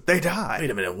heads, they die. Wait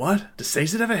a minute, what? Does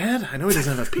Sazed have a head? I know he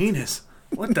doesn't have a penis.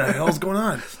 What the hell's going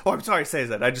on? Oh, I'm sorry,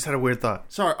 Sazed. I just had a weird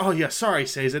thought. Sorry. Oh, yeah, sorry,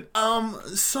 Sazed.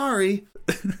 Sorry.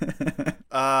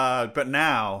 But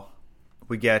now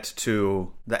we get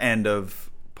to the end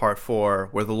of part 4,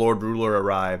 where the Lord Ruler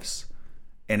arrives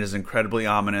and is incredibly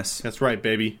ominous. That's right,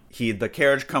 baby. The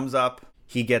carriage comes up,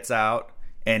 he gets out,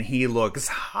 and he looks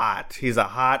hot. He's a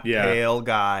hot, pale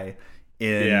guy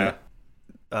in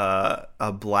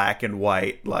a black and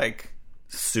white, like,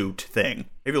 suit thing.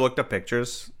 Have you looked up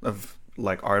pictures of,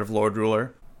 like, Art of Lord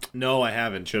Ruler? No, I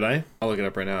haven't. Should I? I'll look it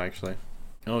up right now, actually.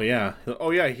 Oh, yeah.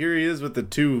 Oh, yeah, here he is with the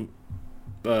two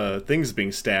things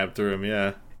being stabbed through him,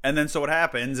 yeah. And then so what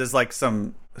happens is, like,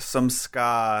 some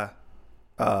ska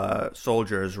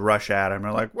soldiers rush at him and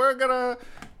are like, "We're gonna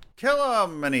kill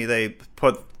him!" And they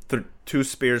put 2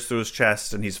 spears through his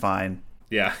chest, and he's fine.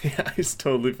 Yeah, he's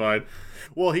totally fine.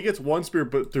 Well, he gets one spear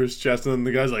put through his chest, and then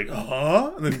the guy's like,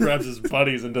 "Huh?" And then grabs his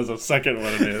buddies and does a second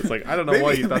one, and it's like, I don't know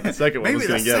why you thought the second one was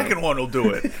going to get him. Maybe the second one will do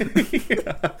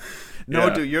it.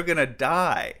 No, dude, you're going to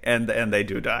die. And they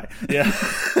do die. Yeah.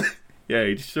 Yeah,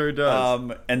 he sure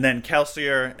does. And then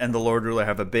Kelsier and the Lord Ruler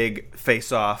have a big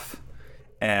face-off,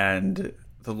 and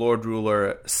the Lord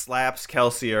Ruler slaps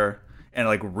Kelsier and,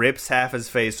 like, rips half his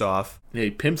face off. Yeah,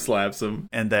 he pimp slaps him.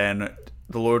 And then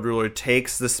the Lord Ruler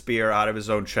takes the spear out of his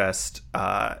own chest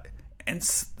and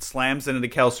slams it into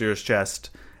Kelsier's chest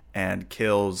and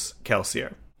kills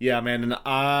Kelsier. Yeah, man, and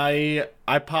I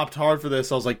popped hard for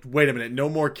this. I was like, wait a minute, no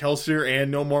more Kelsier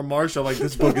and no more Marshall. Like,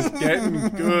 this book is getting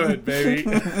good, baby.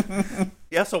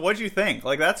 Yeah, so what'd you think?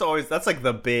 Like, that's like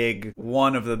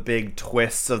one of the big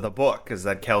twists of the book is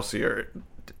that Kelsier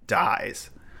dies.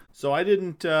 So I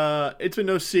didn't, it's been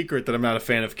no secret that I'm not a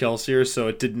fan of Kelsier, so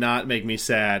it did not make me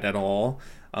sad at all.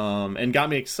 And got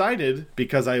me excited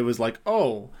because I was like,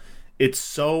 oh, it's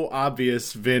so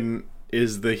obvious Vin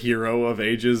is the hero of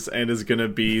ages and is going to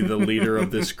be the leader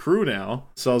of this crew now.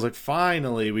 So I was like,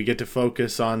 finally, we get to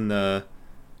focus on the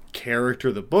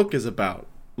character the book is about,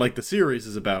 like the series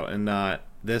is about, and not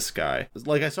this guy.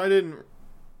 Like, so I didn't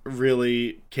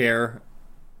really care.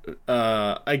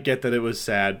 I get that it was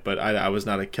sad, but I was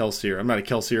not a Kelsier. I'm not a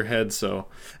Kelsier head, so...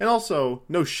 And also,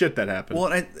 no shit that happened.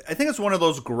 Well, I think it's one of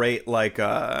those great, like,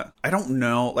 I don't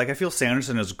know, like, I feel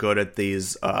Sanderson is good at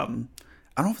these,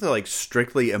 I don't know if they're, like,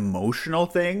 strictly emotional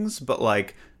things, but,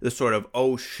 like, the sort of,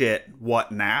 oh shit,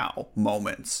 what now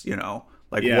moments, you know?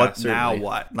 Like, yeah, what certainly. now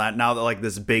what? Now that, like,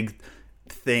 this big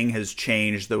thing has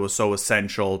changed that was so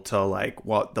essential to, like,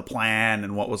 what the plan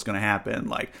and what was going to happen,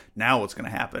 like, now what's going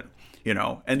to happen? You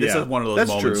know, and this is one of those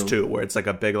moments too, where it's like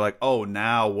a big, like, oh,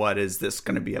 now what is this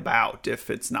going to be about if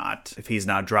he's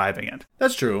not driving it?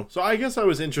 That's true. So I guess I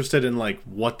was interested in, like,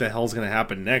 what the hell's going to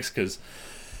happen next, because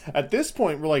at this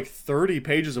point we're like 30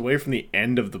 pages away from the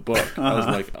end of the book. I was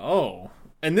like, oh.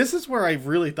 And this is where I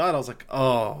really thought, I was like,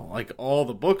 oh, like, all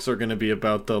the books are going to be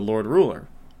about the Lord Ruler.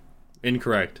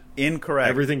 Incorrect.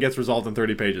 Everything gets resolved in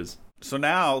 30 pages. So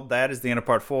now that is the end of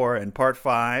part 4, and part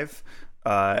 5...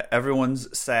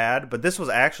 everyone's sad, but this was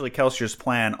actually Kelsier's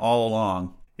plan all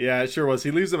along. Yeah, it sure was.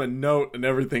 He leaves them a note and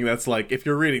everything that's like, if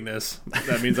you're reading this,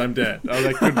 that means I'm dead.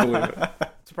 I couldn't believe it.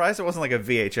 Surprised it wasn't like a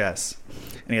VHS.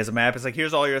 And he has a map. It's like,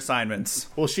 here's all your assignments.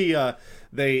 Well,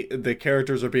 the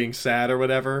characters are being sad or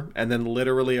whatever, and then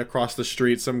literally across the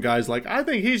street, some guy's like, I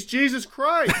think he's Jesus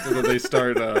Christ! And then they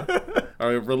start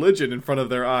a religion in front of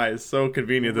their eyes. So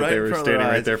convenient that they were standing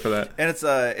right there for that. And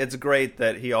it's great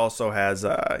that he also has,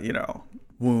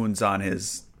 wounds on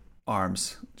his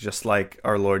arms, just like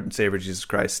our Lord and Savior Jesus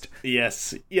Christ.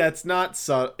 Yes. Yeah, it's not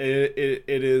so... It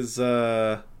is...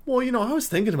 Well, I was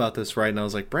thinking about this, right? And I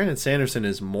was like, Brandon Sanderson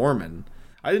is Mormon.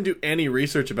 I didn't do any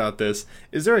research about this.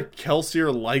 Is there a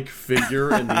Kelsier-like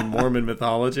figure in the Mormon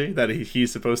mythology that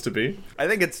he's supposed to be? I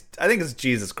think it's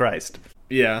Jesus Christ.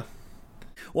 Yeah.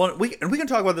 Well, we can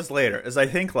talk about this later, as I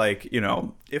think, like, you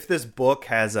know, if this book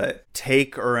has a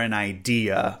take or an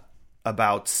idea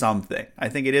about something, I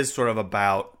think it is sort of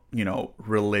about, you know,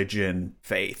 religion,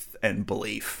 faith, and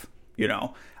belief, you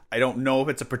know. I don't know if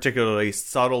it's a particularly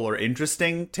subtle or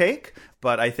interesting take,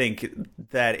 but I think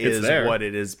that is what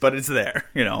it is. But it's there,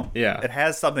 you know. Yeah. It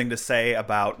has something to say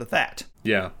about that.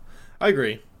 Yeah, I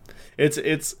agree.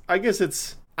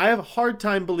 I have a hard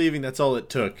time believing that's all it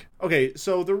took. Okay,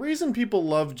 so the reason people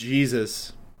love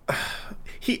Jesus,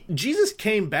 Jesus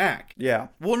came back. Yeah.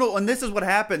 Well, no, and this is what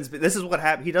happens.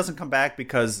 He doesn't come back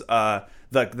because the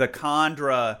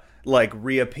Khandra like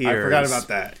reappears. I forgot about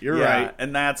that. You're right,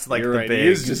 and that's like You're the right. big. He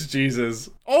is just Jesus.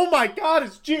 Oh my God!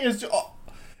 Is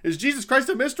Jesus Christ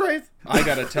a Mistwraith? I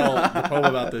gotta tell the Pope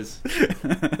about this.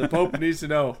 The Pope needs to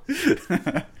know.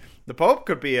 The Pope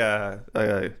could be a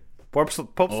Pope's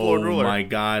Lord Ruler. Oh my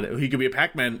God, he could be a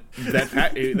Pac-Man.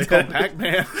 They call him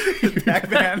Pac-Man.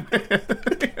 Pac-Man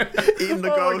eating the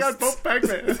ghosts. Oh my God, Pope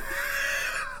Pac-Man.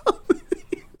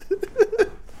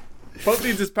 Pope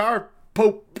needs his power.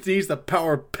 Pope needs the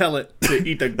power pellet to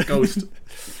eat the ghost.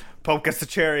 Pope gets the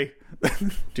cherry.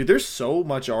 Dude, there's so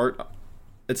much art.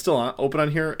 It's still open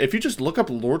on here. If you just look up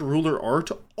Lord Ruler art,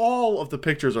 all of the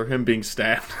pictures are him being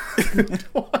stabbed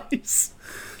twice.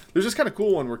 There's this kind of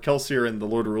cool one where Kelsier and the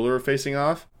Lord Ruler are facing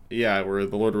off. Yeah, where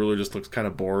the Lord Ruler just looks kind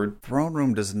of bored. Throne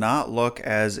room does not look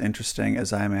as interesting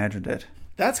as I imagined it.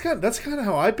 That's kind of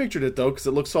how I pictured it, though, because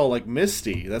it looks all like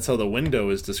misty. That's how the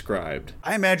window is described.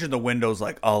 I imagine the window's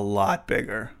like a lot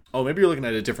bigger. Oh, maybe you're looking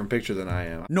at a different picture than I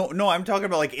am. No, I'm talking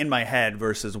about like in my head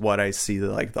versus what I see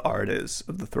like the art is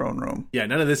of the throne room. Yeah,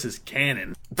 none of this is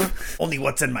canon. Only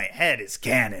what's in my head is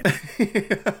canon.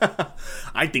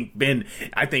 I think Ben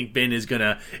is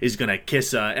gonna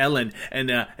kiss Ellen, and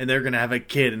they're gonna have a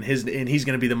kid, and he's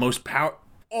gonna be the most power.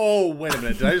 Oh, wait a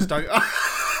minute! Did I just talk?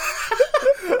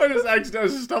 I just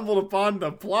accidentally stumbled upon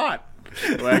the plot.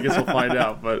 Well, I guess we'll find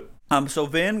out, but. So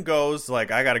Vin goes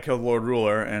like, I gotta kill the Lord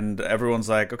Ruler, and everyone's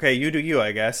like, okay, you do you,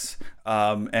 I guess.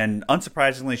 And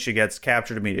unsurprisingly, she gets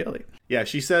captured immediately. Yeah,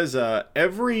 she says,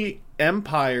 every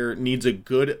empire needs a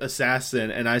good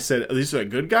assassin, and I said, these are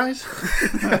good guys?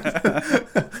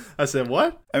 I said,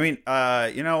 what? I mean,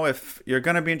 you know, if you're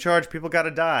gonna be in charge, people gotta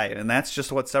die, and that's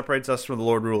just what separates us from the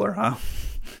Lord Ruler, huh?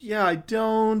 Yeah, I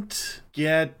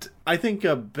think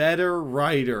a better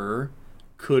writer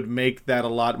could make that a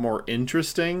lot more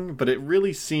interesting, but it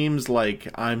really seems like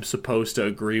I'm supposed to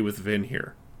agree with Vin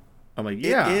here. I'm like,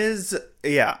 yeah. It is,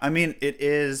 yeah, I mean, it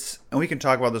is, and we can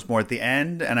talk about this more at the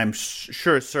end, and I'm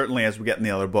sure certainly as we get in the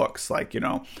other books, like, you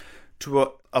know,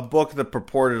 to a book that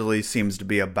purportedly seems to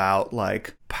be about,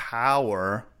 like,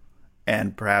 power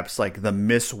and perhaps, like, the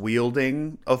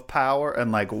miswielding of power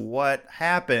and, like, what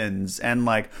happens and,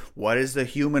 like, what is the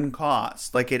human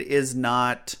cost? Like, it is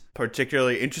not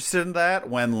particularly interested in that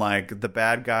when, like, the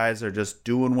bad guys are just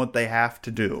doing what they have to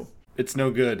do. It's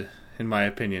no good, in my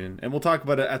opinion. And we'll talk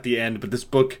about it at the end, but this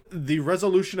book, the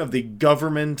resolution of the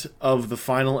government of the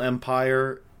final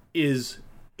empire is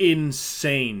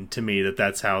insane to me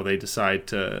that's how they decide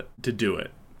to do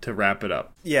it. To wrap it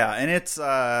up. Yeah, and it's,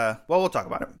 well, we'll talk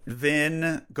about it.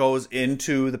 Vin goes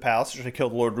into the palace to kill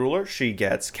the Lord Ruler. She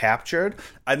gets captured.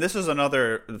 And this is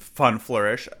another fun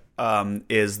flourish,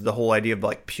 is the whole idea of,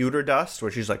 like, pewter dust,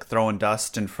 where she's, like, throwing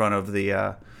dust in front of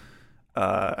the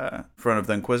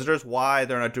Inquisitors. Why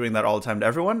they're not doing that all the time to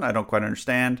everyone, I don't quite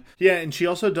understand. Yeah, and she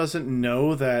also doesn't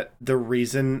know that the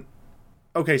reason...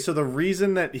 Okay, so the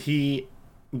reason that he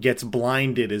gets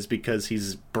blinded is because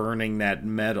he's burning that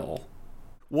metal.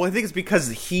 Well, I think it's because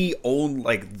the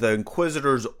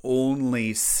Inquisitors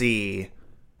only see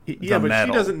the but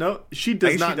metal. She doesn't know. She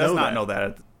does not know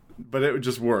that. But it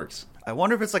just works. I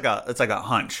wonder if it's like a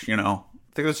hunch, you know?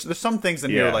 I think there's some things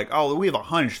in here like, oh, we have a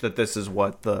hunch that this is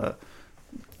what the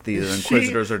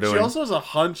Inquisitors are doing. She also has a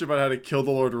hunch about how to kill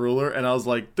the Lord Ruler, and I was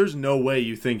like, there's no way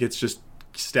you think it's just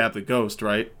stab the ghost,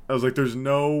 right? I was like, there's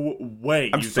no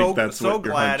way you think that's what your hunch is. I'm so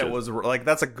glad it was, like,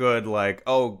 that's a good, like,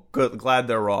 oh, good, glad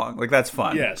they're wrong. Like, that's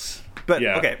fun. Yes. But,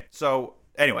 okay, so,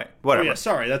 anyway, whatever. Oh, yeah,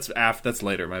 sorry, that's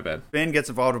later, my bad. Vin gets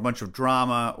involved in a bunch of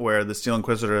drama where the Steel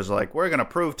Inquisitor is like, we're going to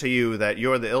prove to you that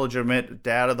you're the illegitimate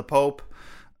dad of the Pope.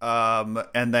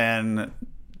 And then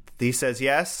he says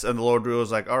yes, and the Lord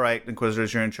Ruler's like, all right,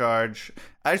 Inquisitors, you're in charge.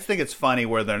 I just think it's funny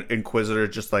where the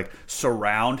Inquisitors just like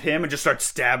surround him and just start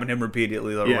stabbing him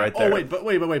repeatedly right there. Oh, wait.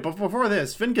 But before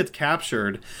this, Finn gets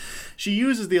captured. She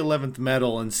uses the 11th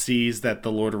metal and sees that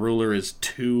the Lord Ruler is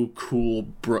two cool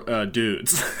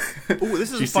dudes. Ooh,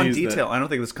 this is a fun detail. I don't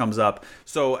think this comes up.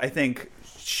 So I think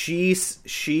she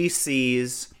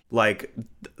sees like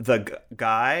the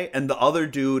guy, and the other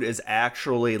dude is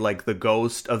actually like the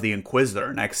ghost of the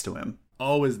Inquisitor next to him.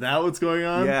 Oh, is that what's going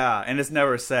on? Yeah, and it's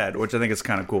never said, which I think is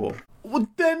kind of cool. Well,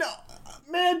 then,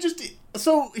 man,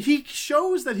 so he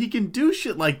shows that he can do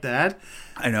shit like that.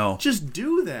 I know. Just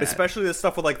do that. Especially the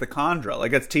stuff with like the Khandra.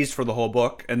 Like it's teased for the whole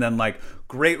book, and then like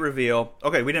great reveal.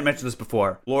 Okay, we didn't mention this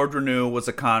before. Lord Renew was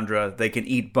a Khandra. They can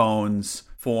eat bones,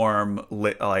 form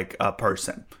like a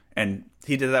person, and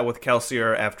he did that with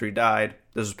Kelsier after he died.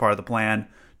 This was part of the plan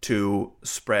to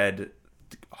spread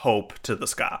hope to the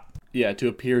Scot. Yeah, to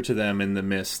appear to them in the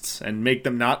mists and make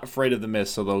them not afraid of the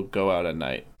mist, so they'll go out at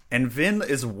night. And Vin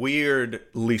is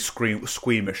weirdly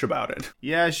squeamish about it.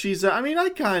 Yeah, she's... I mean, I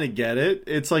kind of get it.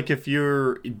 It's like if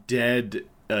your dead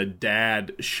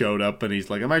dad showed up and he's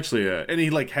like, I'm actually and he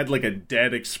like had like a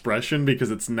dead expression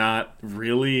because it's not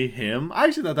really him. I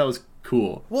actually thought that was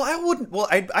cool. Well, I wouldn't... Well,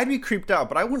 I'd be creeped out,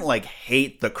 but I wouldn't, like,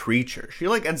 hate the creature. She,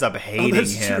 like, ends up hating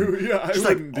that's him. True. Yeah, I She's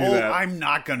wouldn't like, do that. I'm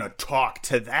not gonna talk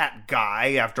to that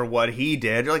guy after what he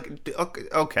did. You're like,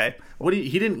 okay.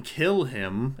 He didn't kill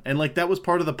him, and, like, that was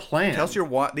part of the plan.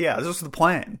 Yeah, this was the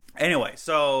plan. Anyway,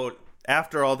 so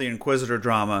after all the Inquisitor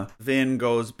drama, Vin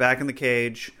goes back in the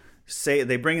cage.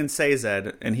 They bring in Sazed,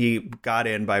 and he got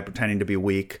in by pretending to be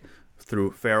weak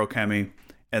through ferochemy,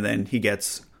 and then he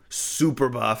gets super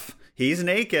buff. He's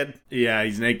naked. Yeah,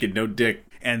 he's naked, no dick.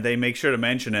 And they make sure to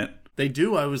mention it. They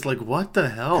do. I was like, what the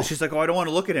hell? She's like, oh, I don't want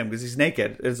to look at him because he's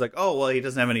naked. It's like, oh, well, he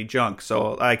doesn't have any junk,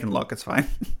 so I can look. It's fine.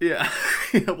 Yeah.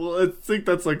 Well, I think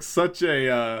that's like such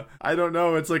a, I don't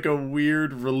know, it's like a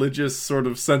weird religious sort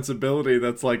of sensibility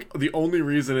that's like, the only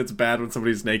reason it's bad when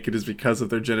somebody's naked is because of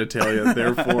their genitalia.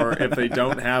 Therefore, if they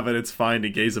don't have it, it's fine to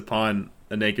gaze upon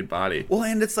a naked body. Well,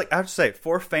 and it's like, I have to say,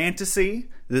 for fantasy,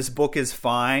 this book is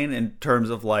fine in terms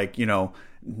of like, you know,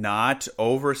 not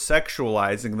over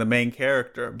sexualizing the main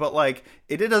character, but like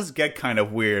it does get kind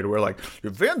of weird where like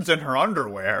Vin's in her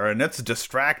underwear and it's a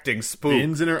distracting spook.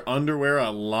 Vin's in her underwear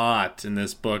a lot in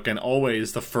this book, and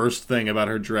always the first thing about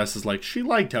her dress is like she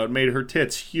liked how it made her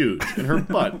tits huge and her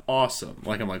butt awesome.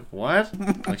 Like I'm like, what?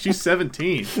 Like she's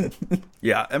 17.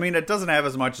 Yeah, I mean it doesn't have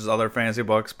as much as other fantasy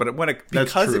books, but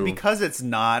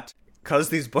because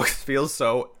these books feel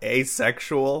so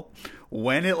asexual.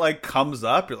 When it, like, comes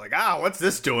up, you're like, what's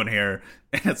this doing here?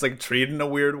 And it's, like, treated in a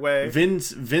weird way. Vin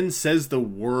says the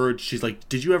word. She's like,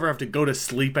 did you ever have to go to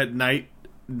sleep at night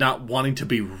not wanting to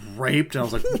be raped? And I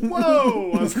was like,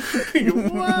 whoa! I was like,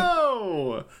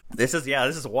 whoa! This is a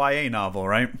YA novel,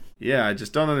 right? Yeah, I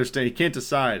just don't understand. You can't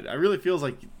decide. I really feels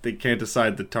like they can't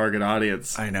decide the target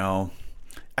audience. I know.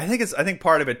 I think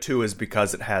part of it, too, is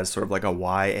because it has sort of, like, a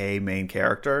YA main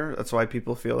character. That's why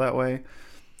people feel that way.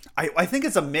 I think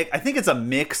it's a mix. I think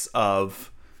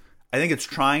it's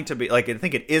trying to be like. I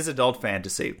think it is adult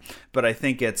fantasy, but I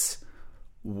think it's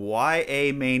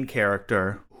YA main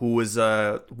character who is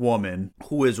a woman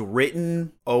who is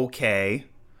written okay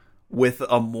with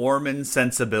a Mormon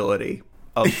sensibility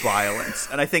of violence,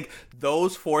 and I think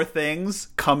those four things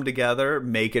come together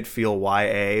make it feel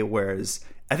YA. Whereas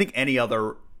I think any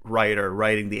other writer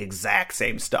writing the exact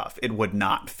same stuff, it would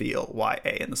not feel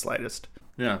YA in the slightest.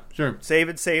 Yeah, sure.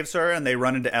 Savid saves her, and they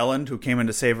run into Ellen, who came in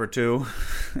to save her too.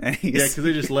 Yeah, because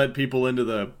they just let people into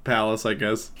the palace, I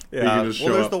guess. Yeah.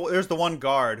 There's the one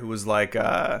guard who was like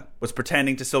was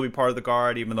pretending to still be part of the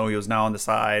guard, even though he was now on the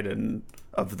side and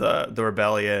of the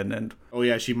rebellion. And oh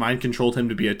yeah, she mind controlled him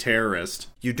to be a terrorist.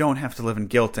 You don't have to live in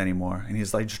guilt anymore. And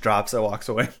he's like, just drops it, walks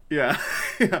away. Yeah,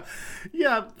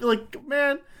 yeah. Like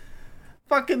man,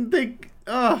 fucking think.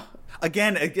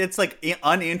 Again, it's like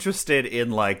uninterested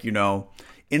in like, you know,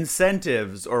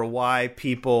 incentives or why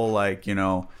people like, you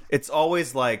know, it's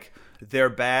always like they're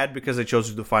bad because they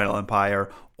chose the Final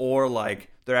Empire, or like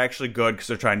they're actually good because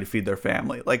they're trying to feed their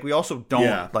family. Like we also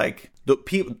don't like the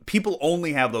people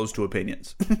only have those two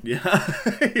opinions.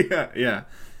 Yeah.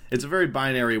 It's a very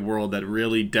binary world that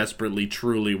really desperately,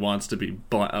 truly wants to be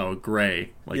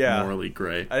gray, like morally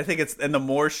gray. I think and the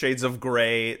more shades of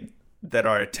gray that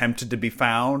are attempted to be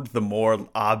found, the more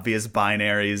obvious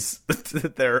binaries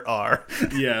that there are.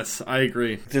 Yes, I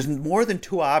agree. There's more than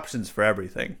two options for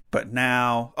everything. But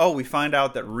now, we find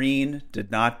out that Reen did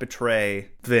not betray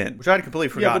Vin, which I had completely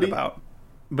forgotten about.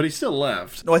 But he still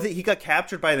left. No, I think he got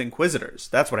captured by the Inquisitors.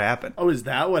 That's what happened. Oh, is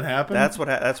that what happened? That's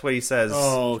what he says.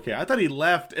 Oh, okay. I thought he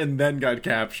left and then got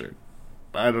captured.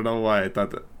 I don't know why I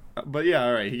thought that. But yeah,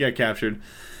 all right. He got captured.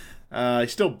 He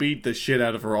still beat the shit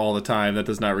out of her all the time. That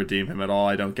does not redeem him at all.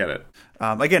 I don't get it.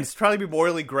 Again, it's trying to be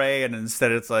morally gray, and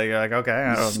instead it's like okay,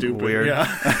 I don't know, stupid. Weird. Yeah.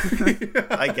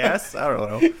 I guess. I don't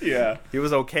know. Yeah. He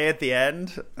was okay at the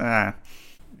end. Yeah,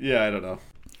 I don't know.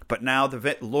 But now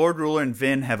the Lord Ruler and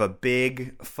Vin have a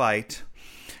big fight.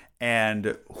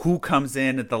 And who comes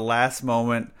in at the last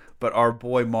moment but our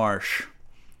boy Marsh?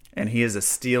 And he is a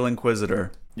Steel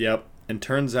Inquisitor. Yep. And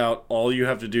turns out all you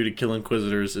have to do to kill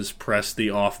Inquisitors is press the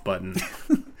off button.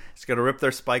 He's going to rip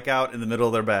their spike out in the middle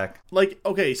of their back. Like,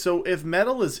 okay, so if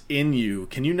metal is in you,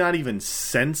 can you not even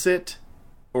sense it?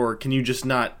 Or can you just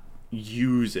not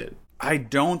use it? I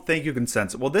don't think you can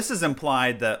sense it. Well, this is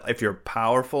implied that if you're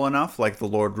powerful enough, like the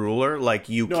Lord Ruler, like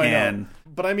you can. I know.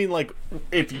 But I mean, like,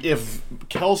 if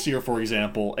Kelsier, for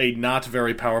example, a not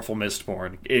very powerful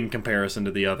Mistborn in comparison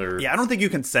to the other. Yeah, I don't think you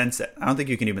can sense it. I don't think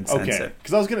you can even sense it.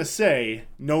 Because I was going to say,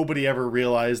 nobody ever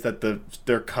realized that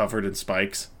they're covered in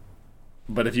spikes.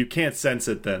 But if you can't sense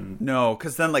it, then. No,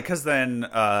 because then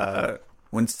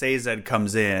when Sazed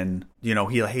comes in, you know,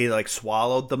 he like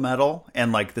swallowed the metal,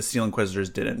 and like the Steel Inquisitors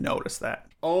didn't notice that.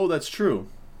 Oh, that's true.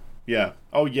 Yeah.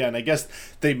 Oh, yeah, and I guess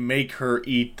they make her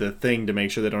eat the thing to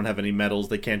make sure they don't have any metals.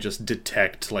 They can't just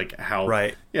detect like how.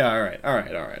 Right. Yeah. All right.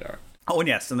 Oh, and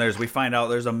yes, and we find out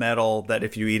there's a metal that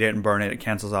if you eat it and burn it, it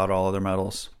cancels out all other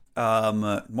metals.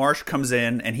 Marsh comes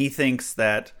in and he thinks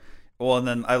that. Well, and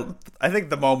then I think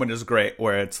the moment is great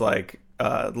where it's like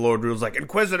the Lord Ruler's like,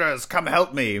 Inquisitors, come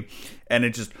help me, and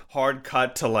it just hard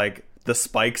cut to like the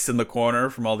spikes in the corner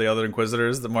from all the other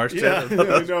Inquisitors that Marsh did. Yeah,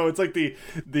 no, it's like the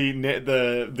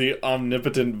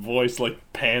omnipotent voice like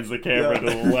pans the camera to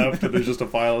the left, and there's just a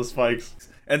pile of spikes.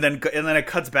 And then it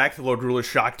cuts back to the Lord Ruler's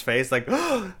shocked face, like,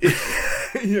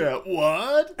 yeah,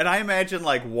 what? And I imagine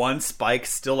like one spike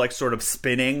still like sort of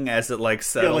spinning as it like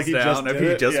settles down.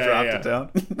 He just dropped it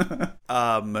down.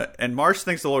 And Marsh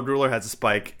thinks the Lord Ruler has a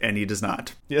spike, and he does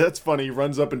not. Yeah, that's funny. He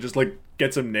runs up and just like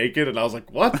gets him naked, and I was like,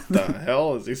 what the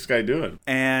hell is this guy doing?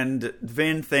 And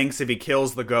Vin thinks if she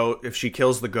kills the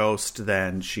ghost,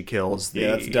 then she kills the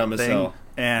that's dumb as hell.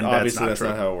 And obviously that's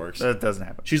not how it works. That doesn't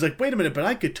happen. She's like, wait a minute, but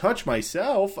I could touch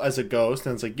myself as a ghost.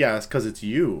 And it's like, yeah, it's because it's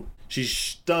you. She's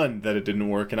stunned that it didn't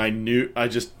work. And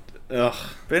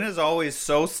Vin is always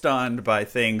so stunned by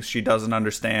things she doesn't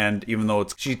understand, even though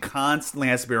she constantly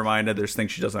has to be reminded there's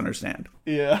things she doesn't understand.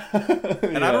 Yeah.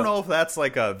 And I don't know if that's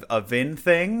like a Vin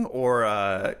thing or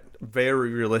a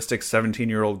very realistic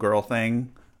 17-year-old girl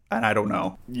thing. And I don't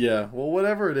know. Yeah, well,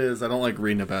 whatever it is, I don't like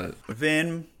reading about it.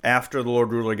 Vin, after the Lord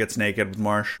Ruler gets naked with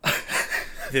Marsh,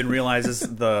 Vin realizes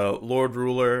the Lord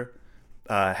Ruler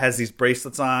has these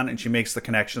bracelets on, and she makes the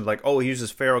connection like, oh, he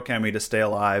uses feruchemy to stay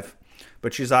alive.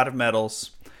 But she's out of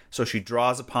metals, so she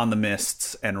draws upon the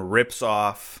mists and rips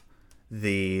off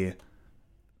the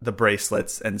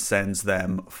bracelets and sends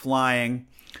them flying.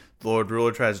 The Lord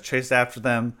Ruler tries to chase after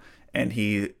them, and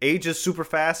he ages super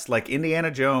fast like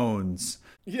Indiana Jones.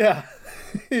 Yeah,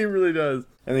 he really does.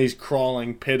 And he's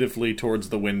crawling pitifully towards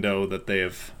the window that they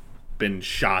have been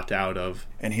shot out of.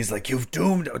 And he's like, you've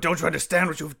doomed, don't you understand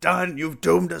what you've done? You've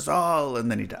doomed us all. And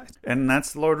then he dies. And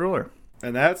that's the Lord Ruler.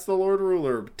 And that's the Lord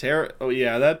Ruler.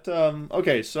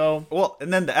 Okay, so... Well,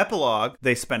 and then the epilogue,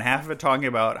 they spend half of it talking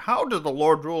about how did the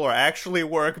Lord Ruler actually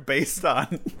work based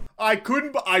on... I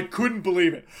couldn't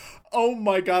believe it. Oh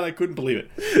my god, I couldn't believe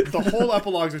it. The whole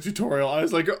epilogue's a tutorial. I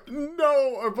was like,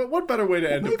 no, but what better way to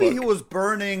end a book? Maybe he was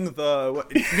burning the...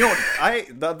 You know,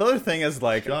 the other thing is,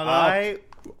 like, I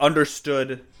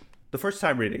understood the first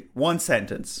time reading one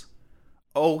sentence.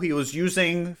 Oh, he was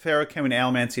using feruchemy and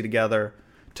allomancy together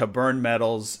to burn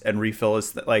metals and refill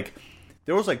his... Like,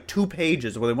 there was, like, 2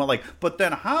 pages where they went, like, but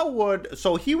then how would...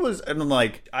 So he was... And I'm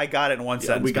like, I got it in one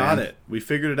sentence, we got it. We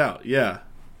figured it out, yeah.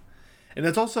 And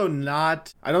it's also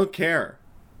not... I don't care.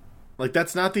 Like,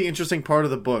 that's not the interesting part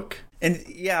of the book. And,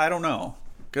 yeah, I don't know.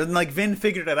 Because, like, Vin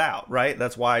figured it out, right?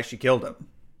 That's why she killed him,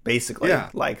 basically. Yeah.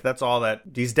 Like, that's all that...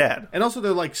 He's dead. And also,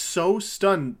 they're, like, so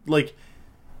stunned. Like,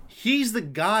 he's the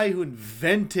guy who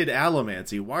invented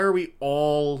allomancy. Why are we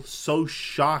all so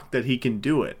shocked that he can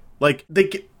do it? Like,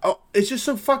 it's just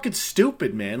so fucking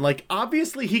stupid, man. Like,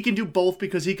 obviously he can do both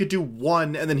because he could do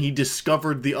one and then he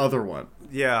discovered the other one.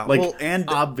 Yeah, like, well, and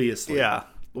obviously, yeah.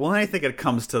 Well, I think it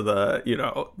comes to the, you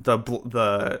know,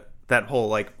 that whole,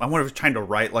 like, I wonder if trying to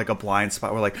write like a blind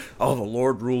spot where like, oh, the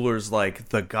Lord Ruler's like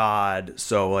the god,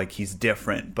 so like he's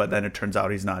different, but then it turns out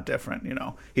he's not different. You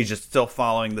know, he's just still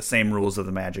following the same rules of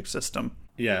the magic system.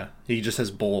 Yeah, he just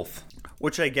has both.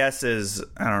 Which I guess is,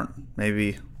 I don't,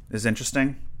 maybe is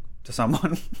interesting to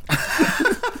someone.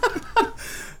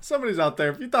 Somebody's out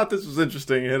there. If you thought this was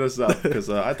interesting, hit us up, because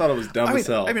I thought it was dumb as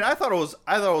hell. I thought it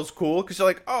was cool because you're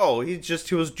like, oh, he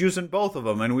was juicing both of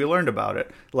them, and we learned about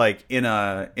it like in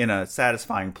a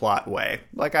satisfying plot way.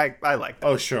 Like I like that.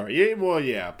 Oh sure, yeah, well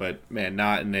yeah, but man,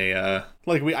 not in a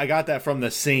I got that from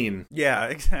the scene. Yeah,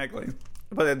 exactly.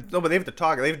 But they have to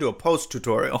talk. They have to do a post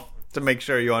tutorial to make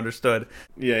sure you understood.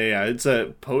 Yeah. It's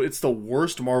the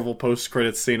worst Marvel post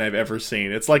credits scene I've ever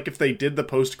seen. It's like if they did the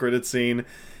post credits scene.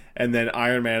 And then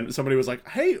Iron Man, somebody was like,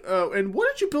 hey, and what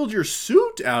did you build your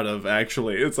suit out of,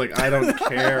 actually? It's like, I don't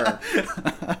care.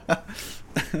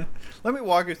 Let me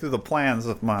walk you through the plans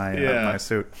of my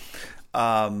suit.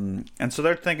 And so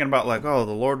they're thinking about, like, oh,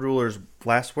 the Lord Ruler's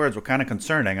last words were kind of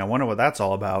concerning. I wonder what that's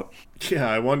all about. Yeah,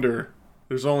 I wonder.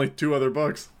 There's only 2 other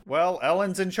books. Well,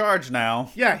 Ellen's in charge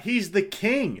now. Yeah, he's the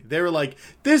king. They were like,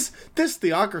 this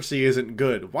theocracy isn't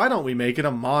good. Why don't we make it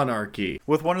a monarchy?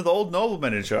 With one of the old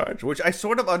noblemen in charge, which I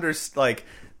sort of understand, like,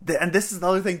 and this is the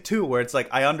other thing, too, where it's like,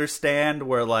 I understand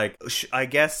where, like, I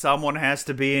guess someone has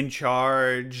to be in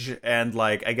charge, and,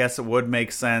 like, I guess it would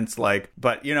make sense, like,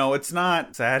 but, you know, it's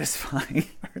not satisfying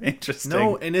or interesting.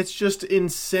 No, and it's just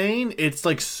insane. It's,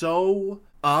 like, so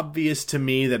obvious to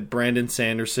me that Brandon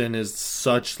Sanderson is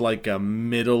such like a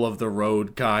middle of the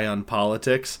road guy on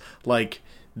politics. Like,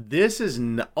 this is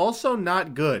also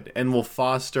not good and will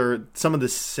foster some of the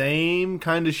same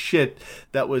kind of shit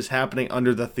that was happening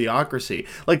under the theocracy.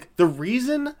 Like, the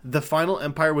reason the Final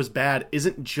Empire was bad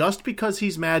isn't just because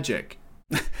he's magic.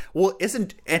 Well,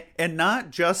 and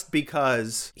not just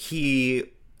because he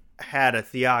had a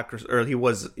theocracy, or he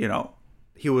was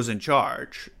in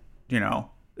charge, you know.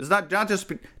 It's not just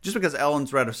because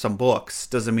Ellen's read some books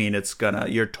doesn't mean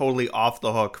you're totally off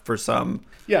the hook for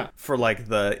for like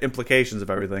the implications of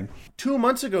everything. 2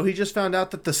 months ago, he just found out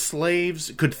that the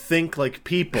slaves could think like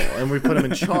people, and we put him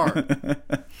in charge.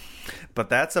 But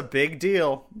that's a big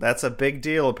deal. That's a big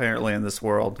deal, apparently, in this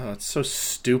world. Oh, it's so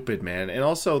stupid, man. And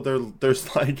also,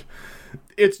 there's like,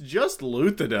 it's just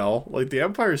Luthadel. Like, the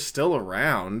Empire's still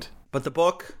around. But the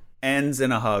book ends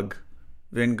in a hug.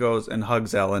 Vin goes and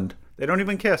hugs Ellen. They don't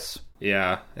even kiss.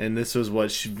 Yeah, and this was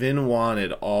what Vin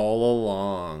wanted all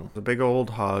along. The big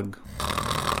old hug.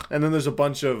 And then there's a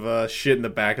bunch of shit in the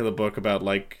back of the book about,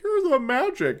 like, here's the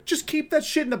magic. Just keep that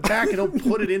shit in the back and don't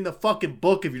put it in the fucking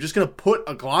book if you're just going to put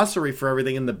a glossary for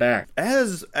everything in the back.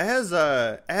 As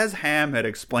Ham had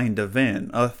explained to Vin,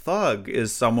 a thug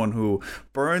is someone who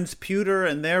burns pewter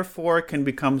and therefore can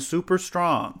become super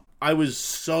strong. I was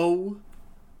so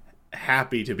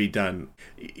happy to be done.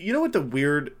 You know what the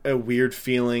weird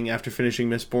feeling after finishing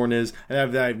Mistborn is,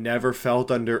 and that I've never felt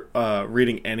under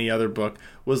reading any other book,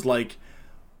 was like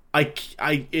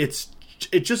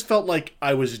it just felt like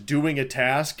I was doing a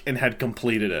task and had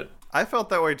completed it. I felt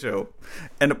that way too.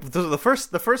 And the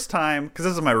first time, because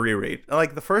this is my reread,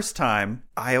 like the first time,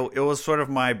 it was sort of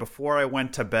my before I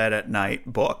went to bed at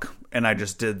night book, and I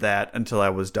just did that until I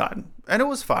was done, and it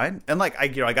was fine. And like I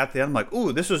got to the end, I'm like,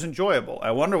 ooh, this was enjoyable.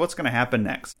 I wonder what's going to happen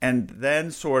next. And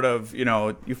then sort of,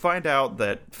 you find out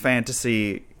that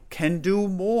fantasy can do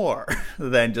more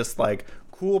than just like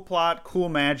cool plot, cool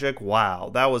magic.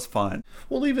 Wow, that was fun.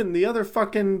 Well, even the other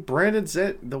fucking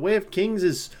Brandon The Way of Kings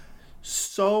is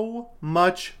so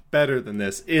much better than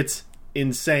this. It's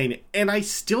insane. And I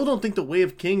still don't think The Way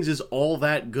of Kings is all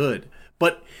that good.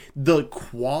 But the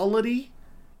quality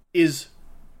is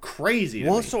crazy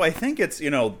to me. So I think it's,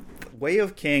 Way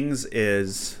of Kings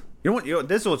is... You know what?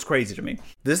 This is what's crazy to me.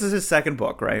 This is his second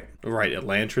book, right? Right.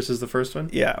 Elantris is the first one?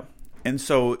 Yeah. And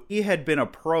so he had been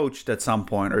approached at some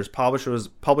point, or his publisher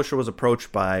was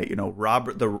approached by,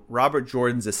 Robert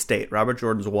Jordan's estate, Robert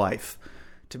Jordan's wife,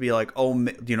 to be like,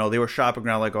 they were shopping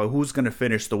around like, oh, who's going to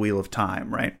finish the Wheel of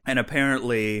Time, right? And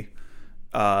apparently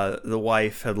the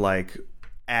wife had like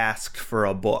asked for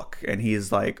a book, and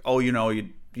he's like, oh, you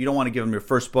don't want to give him your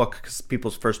first book because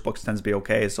people's first books tends to be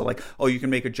okay. So like, oh, you can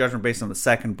make a judgment based on the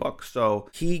second book. So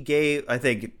he gave, I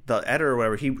think the editor or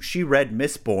whatever, she read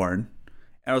Mistborn.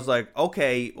 And I was like,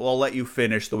 okay, well, I'll let you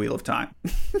finish the Wheel of Time.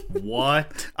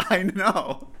 What? I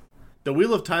know. The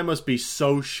Wheel of Time must be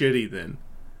so shitty then.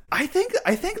 I think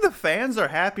the fans are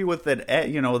happy with the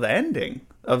ending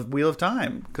of Wheel of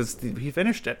Time because he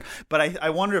finished it. But I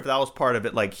wonder if that was part of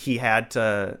it. Like he had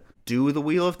to do the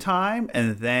Wheel of Time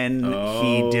and then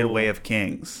he did Way of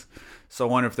Kings. So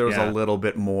I wonder if there was a little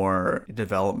bit more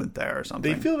development there or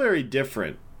something. They feel very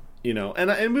different.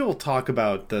 And we will talk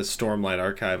about the Stormlight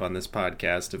Archive on this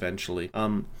podcast eventually.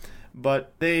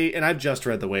 But I've just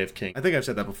read The Way of Kings. I think I've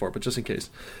said that before, but just in case.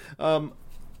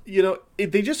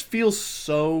 they just feel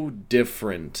so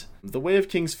different. The Way of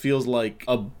Kings feels like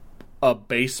a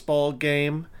baseball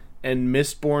game, and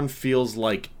Mistborn feels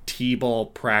like t-ball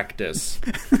practice.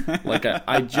 Like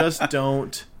I just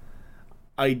don't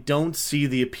see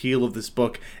the appeal of this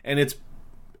book, and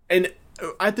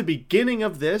at the beginning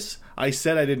of this, I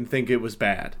said I didn't think it was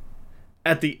bad.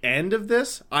 At the end of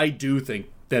this, I do think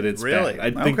that it's really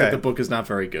bad. I think that the book is not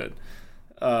very good.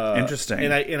 Interesting.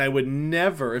 And I would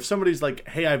never, if somebody's like,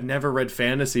 "Hey, I've never read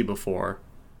fantasy before.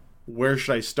 Where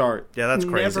should I start?" Yeah, that's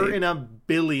crazy. Never in a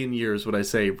billion years would I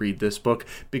say read this book,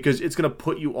 because it's going to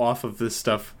put you off of this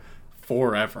stuff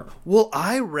forever. Well,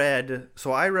 I read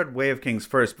Way of Kings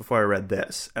first before I read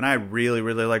this, and I really,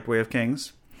 really liked Way of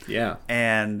Kings. Yeah.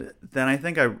 And then I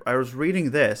think I was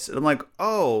reading this, and I'm like,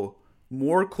 oh,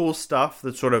 more cool stuff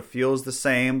that sort of feels the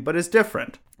same, but is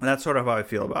different. And that's sort of how I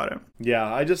feel about it.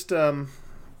 Yeah, I just,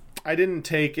 I didn't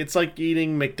take, it's like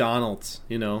eating McDonald's,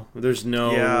 There's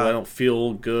no, I don't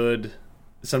feel good.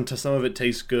 Some of it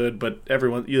tastes good, but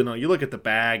everyone, you look at the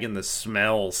bag and the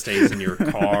smell stays in your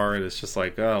car, and it's just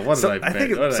like, oh, what did I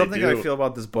think something I feel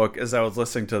about this book is I was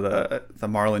listening to the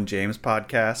Marlon James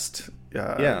podcast.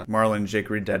 Marlon Jake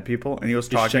Read Dead People, and he was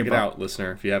talking check it out,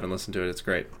 listener, if you haven't listened to it. It's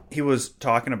great. He was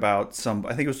talking about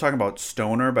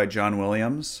Stoner by John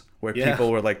Williams, where people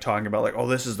were like talking about like, oh,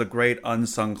 this is the great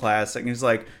unsung classic, and he's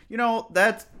like,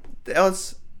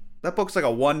 that book's like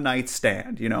a one night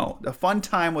stand, a fun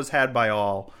time was had by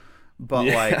all, but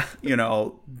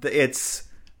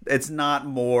it's not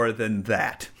more than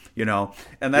that,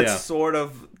 and that's sort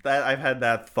of that. I've had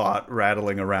that thought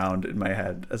rattling around in my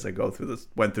head as I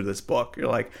went through this book. You're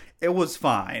like, it was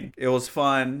fine, it was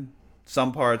fun,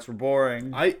 some parts were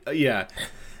boring.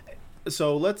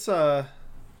 So let's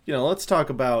talk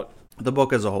about the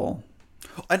book as a whole.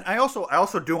 And I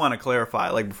also do want to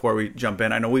clarify, like, before we jump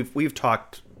in, I know we've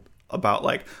talked about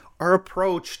like our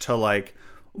approach to like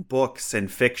books and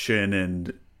fiction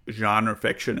and genre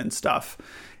fiction and stuff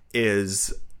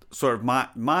is sort of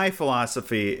my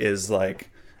philosophy is like,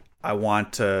 I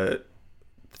want to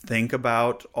think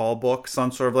about all books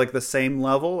on sort of like the same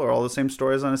level, or all the same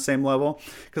stories on the same level,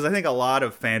 because I think a lot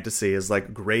of fantasy is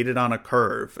like graded on a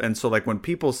curve. And so like when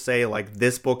people say like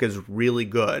this book is really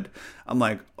good, I'm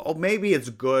like, oh, maybe it's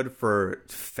good for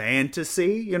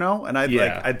fantasy, and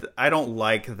I don't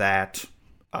like that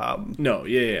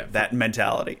that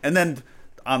mentality. And then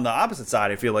on the opposite side,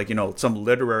 I feel like, some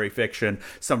literary fiction,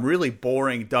 some really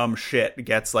boring, dumb shit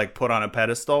gets like put on a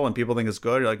pedestal and people think it's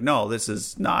good. You're like, no, this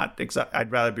is not.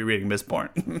 I'd rather be reading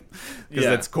Mistborn because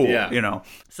it's cool,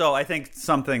 So I think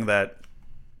something that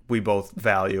we both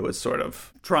value is sort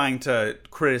of trying to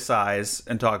criticize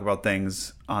and talk about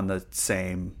things on the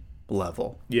same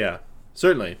level. Yeah,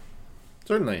 certainly.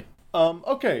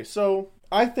 Okay, so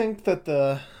I think that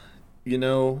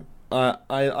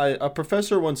a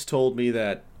professor once told me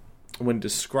that when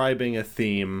describing a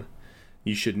theme,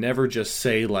 you should never just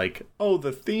say like, oh,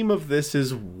 the theme of this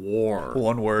is war.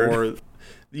 One word.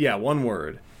 One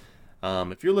word.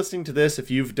 If you're listening to this, if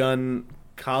you've done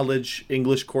college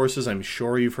English courses, I'm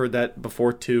sure you've heard that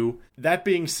before too. That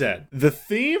being said, the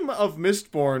theme of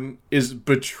Mistborn is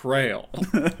betrayal.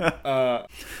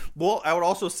 Well, I would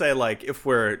also say, like, if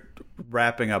we're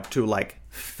wrapping up to like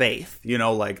faith,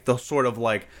 like the sort of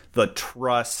like the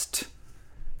trust,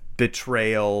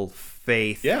 betrayal,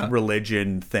 faith,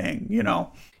 religion thing,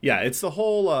 Yeah, it's the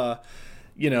whole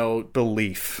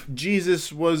belief.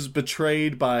 Jesus was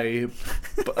betrayed by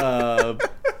Pontius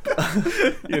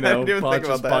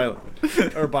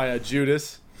Pilate, or by a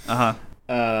Judas.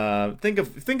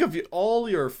 Think of all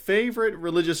your favorite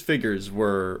religious figures,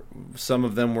 where some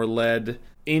of them were led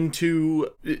into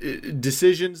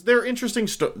decisions. They're interesting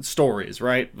stories,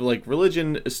 right? Like,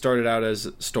 religion started out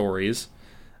as stories,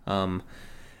 and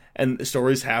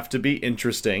stories have to be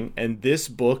interesting, and this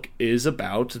book is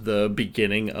about the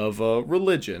beginning of a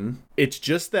religion. It's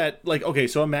just that, like, okay,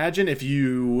 so imagine if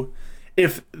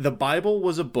the Bible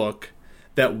was a book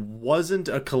that wasn't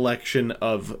a collection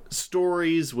of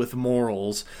stories with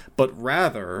morals, but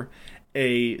rather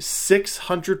a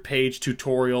 600-page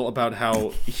tutorial about how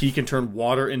he can turn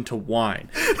water into wine.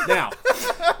 Now,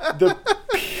 the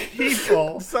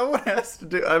people... Someone has to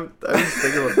do... I'm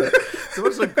thinking about that.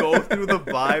 Someone's to go through the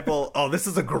Bible. Oh, this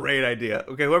is a great idea.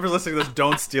 Okay, whoever's listening to this,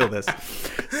 don't steal this.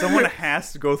 Someone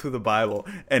has to go through the Bible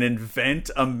and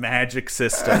invent a magic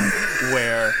system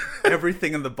where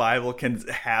everything in the Bible can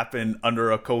happen under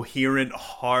a coherent,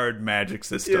 hard magic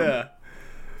system. Yeah.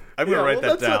 I'm going to write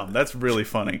that down. That's really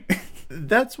funny.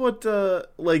 That's what,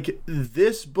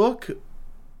 this book...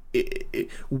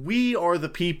 we are the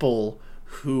people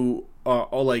who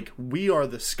are like, we are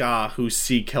the Ska who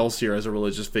see Kelsier as a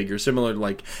religious figure, similar to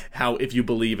like how if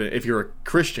you're a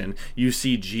Christian, you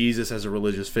see Jesus as a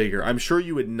religious figure. I'm sure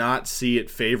you would not see it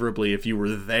favorably if you were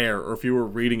there or if you were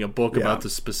reading a book about the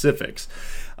specifics.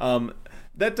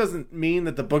 That doesn't mean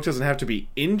that the book doesn't have to be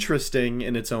interesting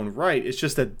in its own right. It's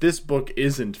just that this book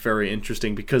isn't very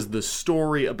interesting because the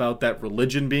story about that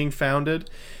religion being founded,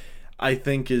 I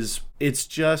think, it's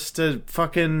just a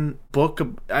fucking book.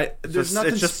 It's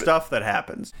just stuff that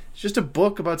happens. It's just a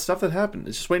book about stuff that happened.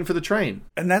 It's just waiting for the train.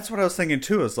 And that's what I was thinking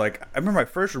too. Is like, I remember my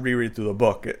first reread through the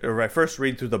book, or my first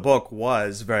read through the book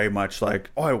was very much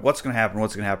like, oh, what's going to happen?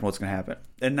 What's going to happen? What's going to happen?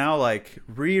 And now, like,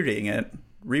 rereading it,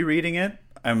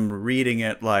 I'm reading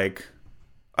it like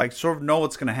I sort of know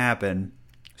what's going to happen.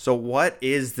 So what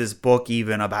is this book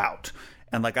even about?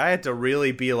 And like, I had to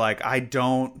really be like, I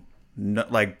don't know,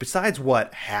 like, besides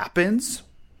what happens,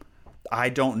 I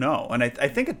don't know. And I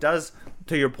think it does,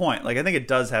 to your point, like, I think it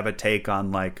does have a take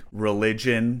on like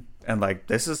religion and like,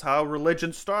 this is how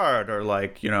religion started, or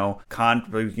like, you know,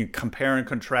 compare and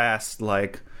contrast,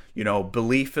 like, you know,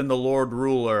 belief in the Lord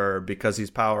ruler because he's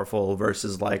powerful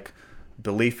versus like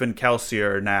belief in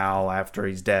Kelsier now after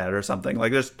he's dead or something.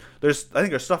 Like, there's I think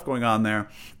there's stuff going on there.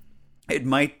 It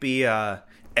might be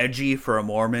edgy for a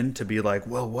Mormon to be like,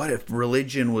 well, what if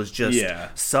religion was just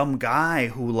some guy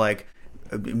who like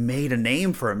made a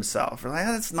name for himself? Or like,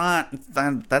 that's not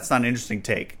an interesting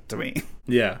take to me.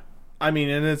 Yeah. I mean,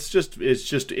 and it's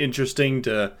just interesting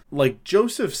to, like,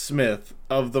 Joseph Smith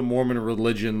of the Mormon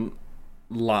religion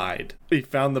lied. He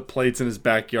found the plates in his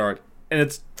backyard. And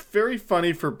it's very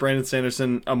funny for Brandon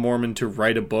Sanderson, a Mormon, to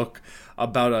write a book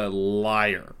about a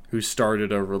liar who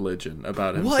started a religion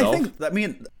about himself. Well,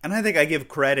 I think I give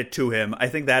credit to him. I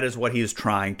think that is what he's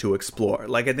trying to explore.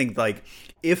 Like, I think, like,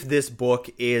 if this book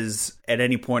is at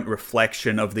any point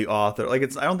reflection of the author, like,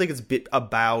 I don't think it's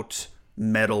about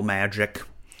metal magic.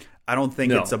 I don't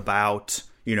think it's about,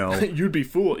 you know, you'd be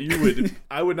fooled.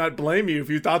 I would not blame you if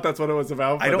you thought that's what it was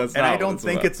about. But I don't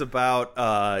think it's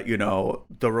about you know,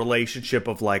 the relationship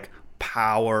of like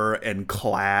power and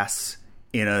class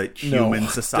in a human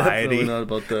society. Definitely not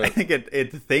about that. I think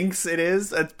it thinks it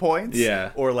is at points.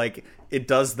 Yeah. Or like it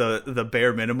does the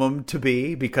bare minimum to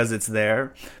be because it's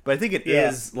there. But I think it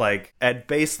is like at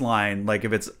baseline, like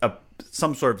if it's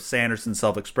some sort of Sanderson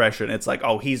self-expression, it's like,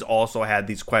 oh, he's also had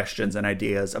these questions and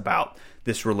ideas about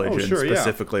this religion,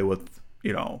 specifically with,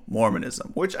 you know,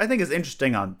 Mormonism, which I think is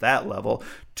interesting on that level.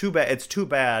 It's too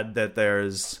bad that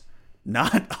there's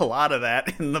not a lot of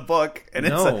that in the book, and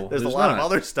there's a lot of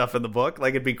other stuff in the book.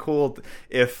 Like, it'd be cool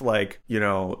if, like, you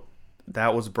know,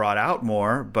 that was brought out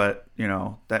more, but, you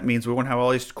know, that means we wouldn't have all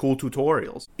these cool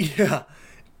tutorials. Yeah,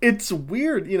 it's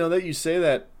weird, you know, that you say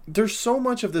that. There's so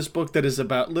much of this book that is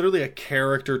about literally a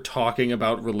character talking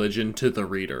about religion to the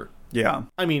reader. Yeah.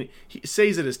 I mean, he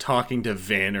says it as talking to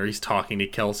Vin or he's talking to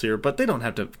Kelsier, but they don't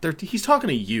have to. He's talking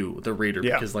to you, the reader,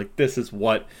 because, like, this is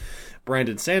what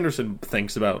Brandon Sanderson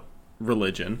thinks about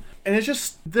religion. And it's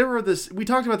just, we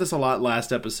talked about this a lot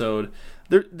last episode.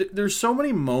 There's so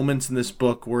many moments in this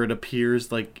book where it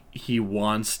appears like he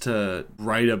wants to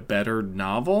write a better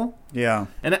novel. Yeah.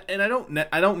 And I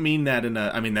don't mean that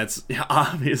that's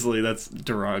obviously that's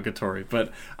derogatory,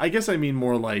 but I guess I mean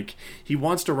more like he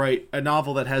wants to write a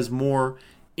novel that has more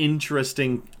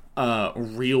interesting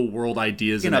real world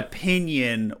ideas, an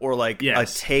opinion, or like a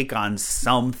take on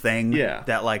something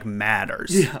that like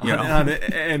matters. Yeah, you know? on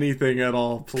anything at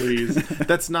all, please.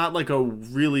 That's not like a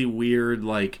really weird,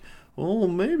 like, well,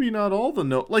 maybe not all the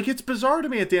like, it's bizarre to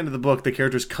me at the end of the book the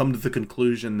characters come to the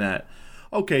conclusion that,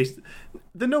 okay,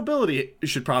 the nobility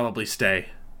should probably stay.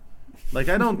 Like,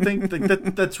 I don't think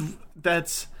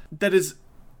that is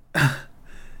an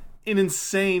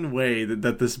insane way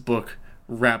that this book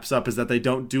wraps up, is that they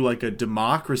don't do like a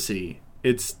democracy.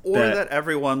 It's that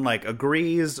everyone like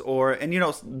agrees, and you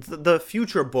know, the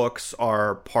future books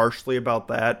are partially about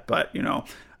that, but you know,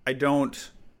 I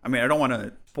don't want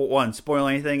to, one, spoil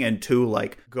anything, and two,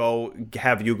 like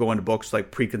have you go into books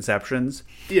like preconceptions.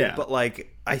 Yeah. But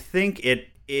like, I think it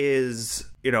is,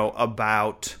 you know,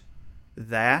 about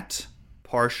that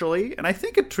partially, and I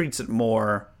think it treats it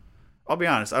more. I'll be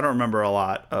honest, I don't remember a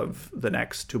lot of the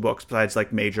next two books besides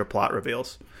like major plot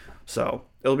reveals. So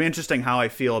it'll be interesting how I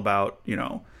feel about, you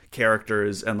know,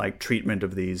 characters and like treatment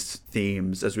of these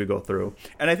themes as we go through.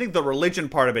 And I think the religion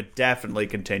part of it definitely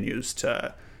continues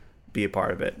to be a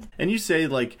part of it. And you say,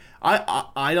 like,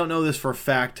 I don't know this for a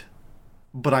fact,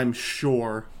 but I'm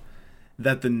sure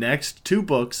that the next two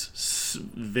books,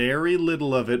 very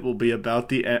little of it will be about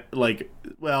the, like,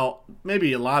 well,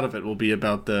 maybe a lot of it will be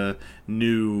about the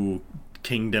new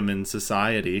kingdom in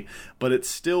society, but it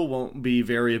still won't be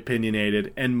very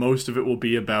opinionated, and most of it will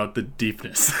be about the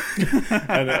deepness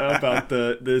and about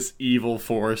this evil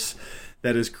force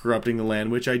that is corrupting the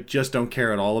land, which I just don't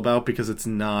care at all about, because it's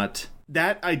not...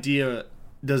 That idea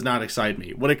does not excite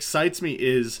me. What excites me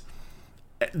is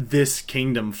this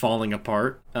kingdom falling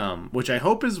apart, which I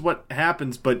hope is what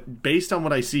happens, but based on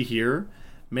what I see here,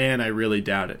 man, I really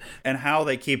doubt it. And how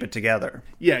they keep it together.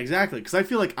 Yeah, exactly. Because I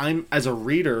feel like as a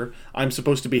reader, I'm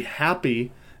supposed to be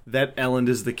happy that Elend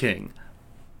is the king.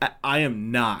 I am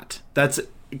not. That's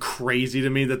crazy to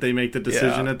me that they make the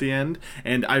decision at the end.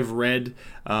 And I've read...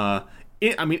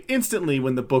 instantly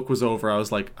when the book was over, I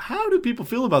was like, how do people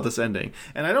feel about this ending?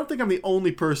 And I don't think I'm the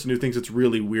only person who thinks it's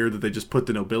really weird that they just put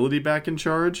the nobility back in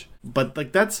charge. But,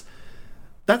 like, that's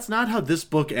not how this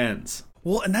book ends.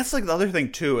 Well, and that's, like, the other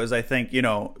thing, too, is I think,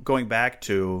 going back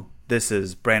to, this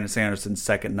is Brandon Sanderson's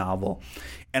second novel.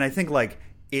 And I think, like,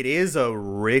 it is a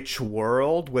rich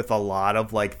world with a lot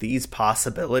of, like, these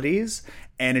possibilities.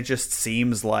 And it just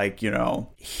seems like,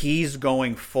 he's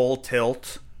going full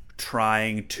tilt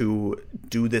trying to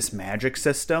do this magic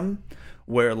system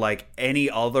where, like, any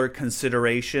other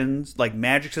considerations, like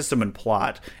magic system and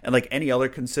plot, and like any other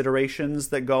considerations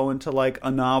that go into like a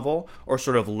novel are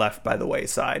sort of left by the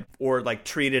wayside, or like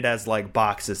treated as like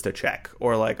boxes to check,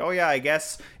 or like, oh yeah, I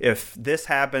guess if this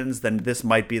happens then this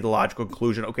might be the logical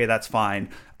conclusion. Okay, that's fine.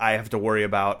 I have to worry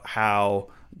about how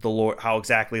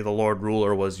exactly the Lord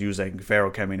Ruler was using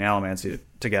Ferrochemy and Allomancy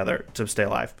together to stay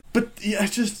alive. But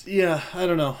yeah, I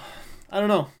don't know.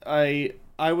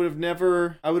 I would have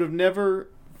never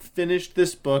finished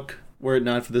this book were it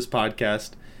not for this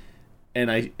podcast,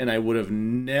 and I would have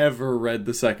never read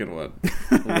the second one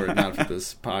were it not for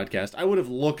this podcast. I would have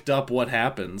looked up what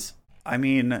happens. I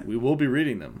mean, we will be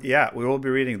reading them. Yeah, we will be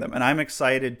reading them, and I'm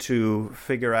excited to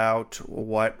figure out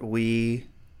what we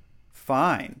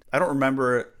find. I don't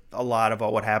remember a lot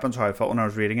about what happens, how I felt when I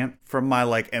was reading it. From my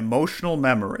like emotional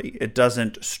memory, it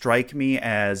doesn't strike me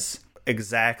as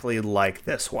exactly like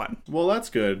this one. Well, that's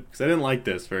good, because I didn't like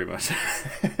this very much.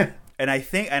 and I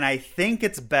think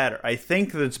it's better. I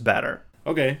think that it's better.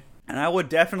 Okay. And I would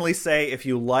definitely say if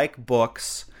you like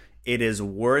books, it is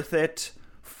worth it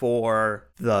for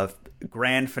the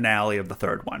grand finale of the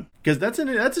third one. Because that's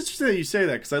interesting that you say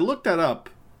that, because I looked that up.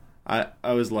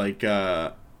 I was like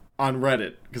on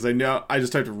Reddit, because I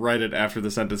just typed Reddit after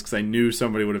the sentence because I knew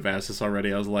somebody would have asked this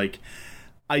already. I was like,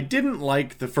 I didn't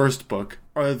like the first book.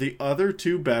 Are the other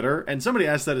two better? And somebody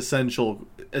asked that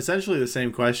essentially the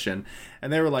same question,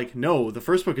 and they were like, no, the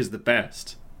first book is the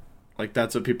best. Like,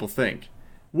 that's what people think,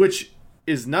 which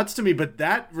is nuts to me. But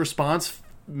that response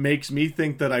makes me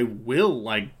think that I will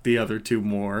like the other two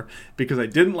more because I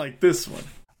didn't like this one.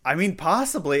 I mean,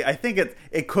 possibly. I think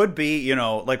it could be,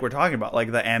 like we're talking about,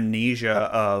 like the amnesia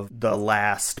of the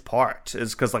last part.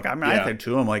 Is because, like, I think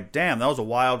too, I'm like, damn, that was a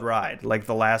wild ride. Like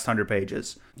the last 100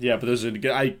 pages. Yeah, but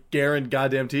I guarantee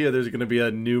goddamn to you, there's going to be a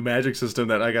new magic system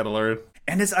that I got to learn.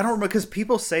 And I don't remember, because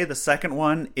people say the second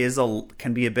one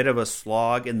can be a bit of a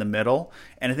slog in the middle,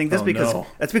 and I think that's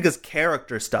because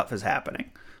character stuff is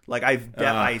happening. Like,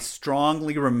 I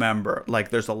strongly remember,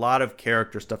 like, there's a lot of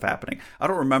character stuff happening. I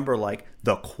don't remember, like,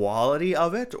 the quality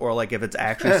of it, or, like, if it's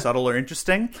actually subtle or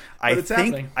interesting. I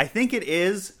think it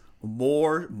is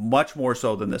much more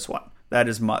so than this one. That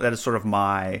is sort of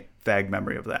my vague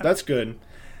memory of that. That's good.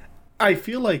 I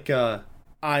feel like,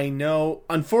 I know,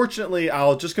 unfortunately,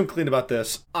 I'll just come clean about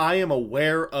this. I am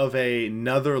aware of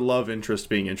another love interest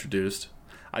being introduced.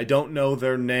 I don't know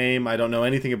their name. I don't know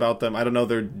anything about them. I don't know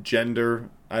their gender.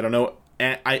 I don't know.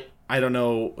 I don't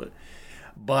know.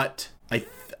 But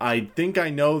I think I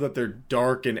know that they're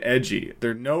dark and edgy.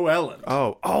 They're no Elend.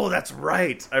 Oh, that's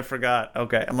right. I forgot.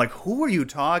 Okay. I'm like, who are you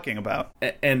talking about?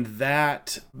 And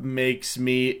that makes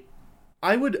me...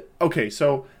 Okay,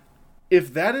 so...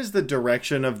 If that is the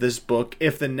direction of this book,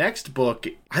 if the next book,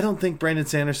 I don't think Brandon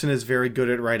Sanderson is very good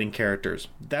at writing characters.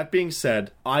 That being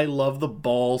said, I love the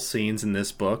ball scenes in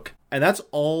this book, and that's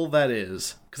all that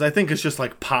is. Because I think it's just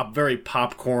like very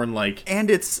popcorn like. And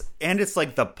it's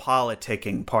like the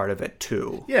politicking part of it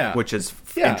too. Yeah, which is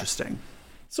interesting.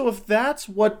 So if that's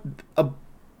what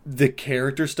the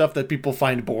character stuff that people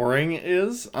find boring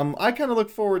is, I kind of look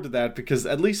forward to that, because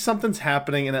at least something's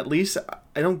happening, and at least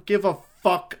I don't give a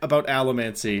fuck about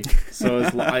allomancy. So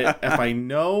if I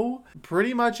know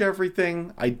pretty much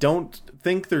everything, I don't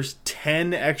think there's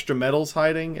 10 extra medals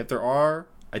hiding. If there are,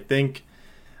 I think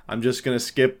I'm just gonna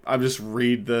skip. I'll just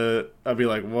read I'll be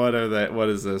like, what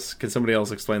is this? Can somebody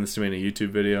else explain this to me in a YouTube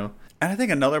video? And I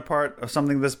think another part of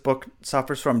something this book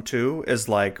suffers from too is,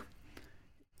 like,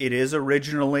 it is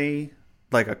originally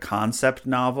like a concept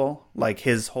novel. Like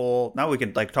his whole, now we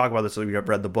can like talk about this if you've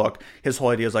read the book. His whole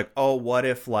idea is like, oh, what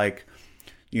if like,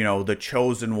 you know, the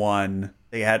chosen one,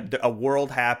 they had a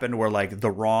world happened where like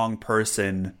the wrong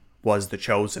person was the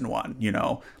chosen one, you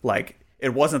know, like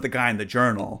it wasn't the guy in the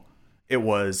journal. It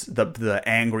was the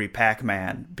angry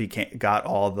Pac-Man got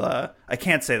all the, I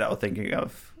can't say that without thinking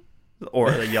of,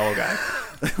 or the yellow guy,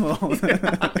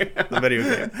 the video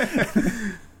game.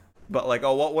 But like,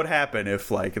 oh, what would happen if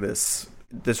like this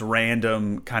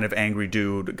random kind of angry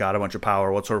dude got a bunch of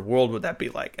power? What sort of world would that be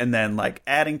like? And then like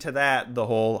adding to that the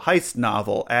whole heist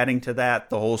novel, adding to that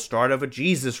the whole start of a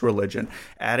Jesus religion,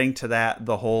 adding to that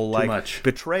the whole like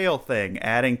betrayal thing,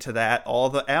 adding to that all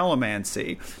the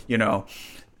allomancy, you know,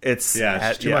 it's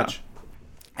too much.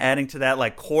 Adding to that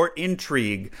like court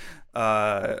intrigue,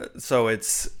 so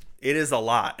it is a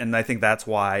lot, and I think that's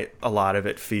why a lot of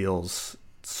it feels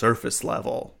surface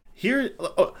level. Here,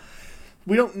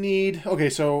 we don't need... Okay,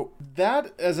 so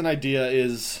that as an idea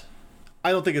is...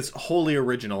 I don't think it's wholly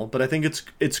original, but I think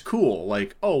it's cool.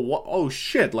 Like, oh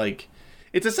shit, like...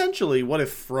 It's essentially, what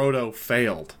if Frodo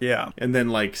failed? Yeah. And then,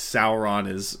 like,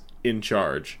 Sauron is in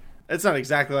charge. It's not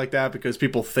exactly like that, because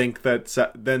people think that...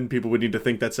 Then people would need to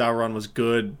think that Sauron was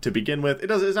good to begin with.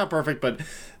 It's not perfect, but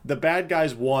the bad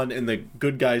guys won, and the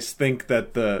good guys think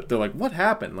that they're like, what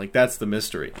happened? Like, that's the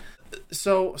mystery.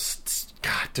 So,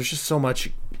 God, there's just so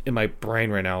much in my brain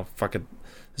right now. Fucking,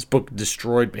 this book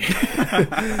destroyed me.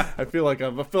 I feel like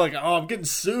I'm getting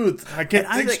soothed. I can't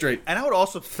think straight. And I would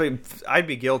also think I'd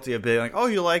be guilty of being like, oh,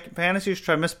 you like fantasies?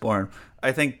 Try Mistborn.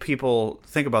 I think people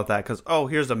think about that because, oh,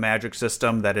 here's a magic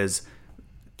system that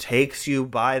takes you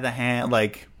by the hand.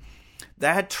 Like,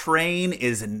 that train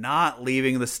is not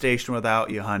leaving the station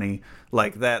without you, honey.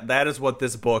 Like, that is what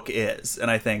this book is. And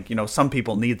I think, you know, some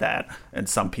people need that, and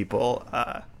some people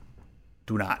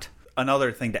do not.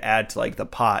 Another thing to add to, like, the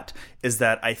pot is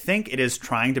that I think it is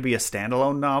trying to be a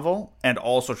standalone novel and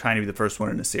also trying to be the first one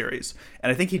in a series.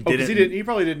 And I think he didn't... he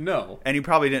probably didn't know. And he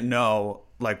probably didn't know,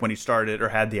 like, when he started or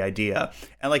had the idea.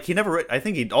 And, like, I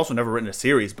think he'd also never written a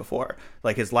series before.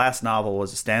 Like, his last novel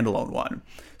was a standalone one.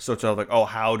 So it's sort of like, oh,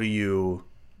 how do you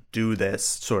do this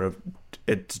sort of...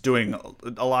 It's doing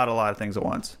a lot of things at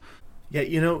once. Yeah,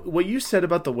 you know, what you said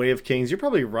about the Way of Kings, you're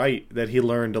probably right that he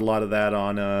learned a lot of that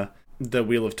on the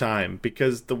Wheel of Time,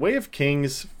 because the Way of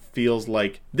Kings feels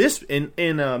like this in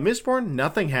Mistborn,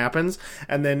 nothing happens,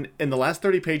 and then in the last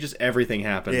 30 pages, everything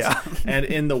happens. Yeah. And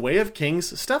in the Way of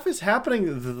Kings, stuff is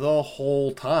happening the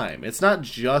whole time. It's not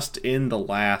just in the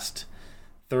last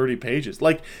 30 pages.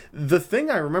 Like, the thing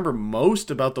I remember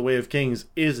most about the Way of Kings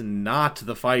is not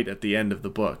the fight at the end of the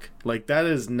book. Like, that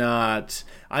is not...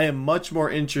 I am much more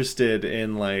interested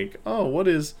in, like, oh, what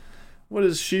is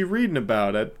she reading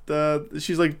about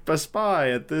she's like a spy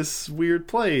at this weird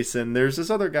place, and there's this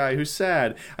other guy who's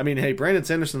sad. I mean, hey, Brandon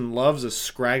Sanderson loves a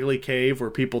scraggly cave where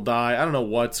people die. I don't know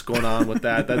what's going on with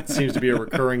that. That seems to be a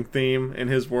recurring theme in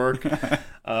his work.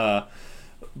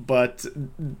 But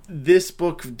this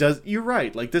book does... You're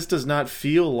right. Like, this does not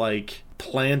feel like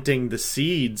planting the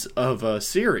seeds of a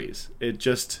series. It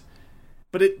just...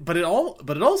 But it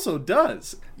also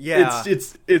does. Yeah.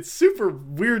 It's super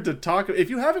weird to talk... If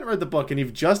you haven't read the book and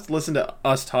you've just listened to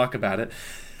us talk about it,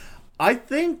 I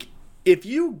think if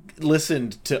you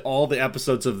listened to all the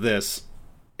episodes of this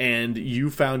and you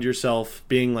found yourself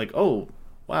being like, oh,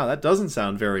 wow, that doesn't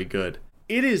sound very good.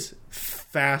 It is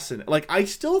fascinating. Like, I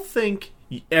still think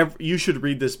you should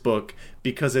read this book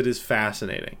because it is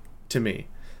fascinating to me.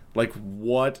 Like,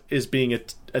 what is being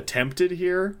attempted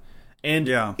here. And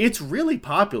it's really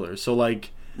popular. So,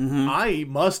 like, I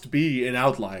must be an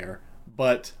outlier.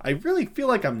 But I really feel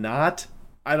like I'm not.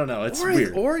 I don't know. It's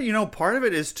weird. Or, you know, part of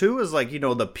it is, too, is, like, you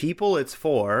know, the people it's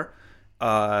for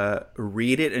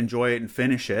read it, enjoy it, and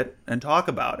finish it, and talk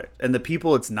about it. And the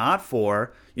people it's not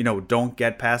for, you know, don't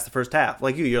get past the first half.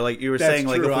 Like you were saying,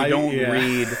 true. Like, if we don't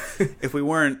read, if we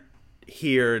weren't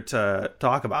here to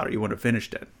talk about it, you wouldn't have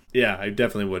finished it. Yeah, I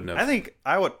definitely wouldn't have. I think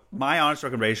my honest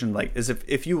recommendation, like, is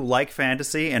if you like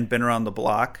fantasy and been around the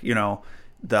block, you know,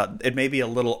 it may be a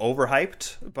little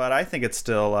overhyped, but I think it's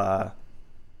still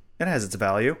it has its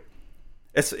value.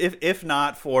 It's if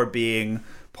not for being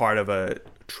part of a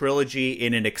trilogy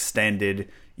in an extended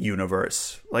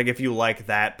universe. Like, if you like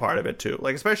that part of it too,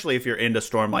 like, especially if you're into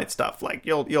Stormlight stuff, like,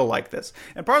 you'll like this.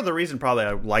 And part of the reason probably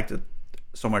I liked it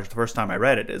so much the first time I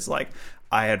read it is, like,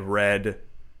 I had read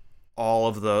all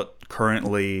of the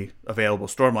currently available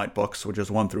Stormlight books, which is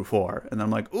 1 through 4, and then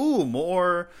I'm like, ooh,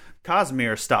 more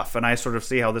Cosmere stuff, and I sort of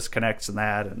see how this connects and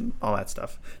that and all that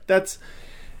stuff. That's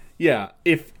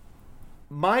if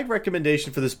my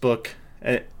recommendation for this book,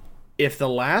 if the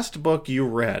last book you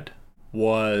read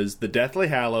was The Deathly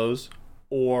Hallows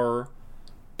or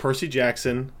Percy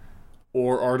Jackson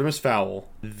or Artemis Fowl,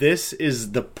 this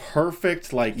is the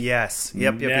perfect, like, yes,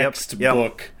 next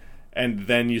book, and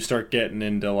then you start getting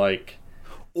into, like...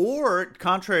 Or,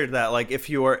 contrary to that, like, if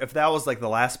that was, like, the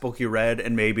last book you read,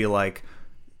 and maybe, like,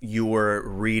 you were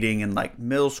reading in, like,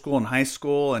 middle school and high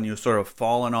school, and you sort of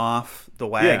fallen off the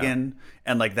wagon,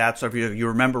 and, like, that's sort of, you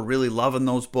remember really loving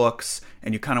those books,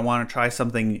 and you kind of want to try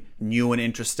something new and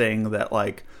interesting that,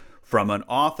 like, from an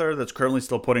author that's currently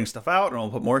still putting stuff out, and will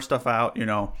put more stuff out, you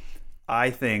know, I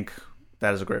think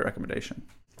that is a great recommendation.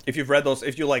 If you've read those,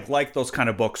 if you like those kind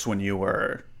of books when you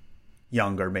were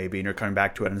younger, maybe, and you're coming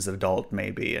back to it as an adult,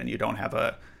 maybe, and you don't have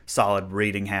a solid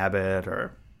reading habit,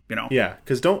 or, you know. Yeah,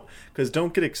 because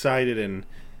don't get excited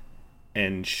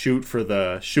and shoot for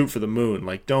the moon.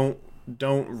 Like, don't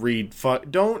read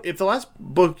if the last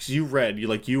books you read,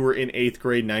 you were in 8th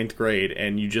grade, 9th grade,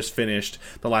 and you just finished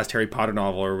the last Harry Potter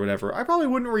novel or whatever, I probably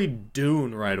wouldn't read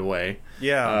Dune right away.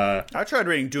 Yeah, I tried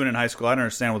reading Dune in high school. I didn't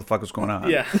understand what the fuck was going on.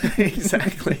 Yeah,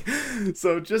 exactly.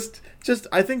 So just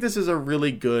I think this is a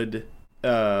really good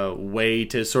way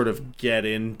to sort of get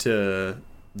into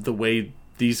the way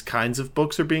these kinds of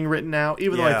books are being written now,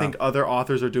 even though I think other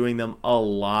authors are doing them a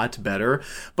lot better.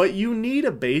 But you need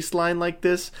a baseline like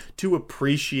this to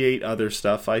appreciate other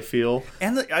stuff, I feel.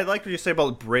 And I like what you say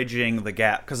about bridging the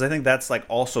gap, because I think that's, like,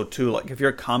 also, too, like, if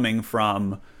you're coming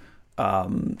from, I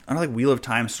don't know, like, Wheel of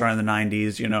Time started in the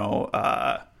 90s, you know,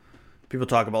 people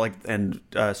talk about, like, and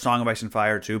Song of Ice and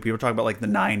Fire, too. People talk about, like, the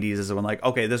 90s as when, like,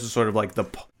 okay, this is sort of, like, the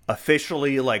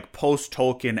officially, like,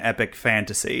 post-Tolkien epic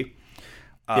fantasy.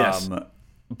 Yes.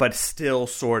 But still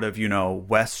sort of, you know,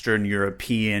 Western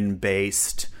European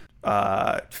based,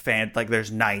 like, there's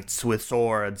knights with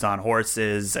swords on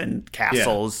horses and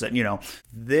castles, and, you know,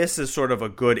 this is sort of a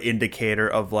good indicator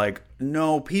of, like,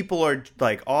 no, people are,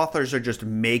 like, authors are just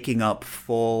making up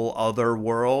full other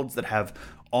worlds that have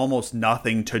almost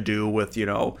nothing to do with, you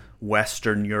know,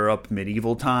 Western Europe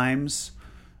medieval times.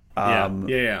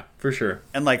 Yeah, for sure.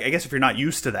 And, like, I guess if you're not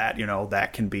used to that, you know,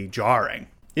 that can be jarring.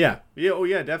 Yeah, oh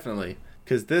yeah, definitely.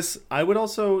 Because this, I would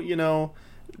also, you know,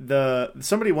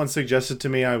 somebody once suggested to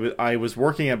me, I was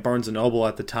working at Barnes & Noble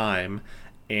at the time,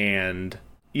 and,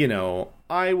 you know,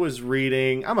 I was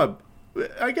reading, I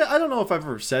don't know if I've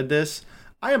ever said this,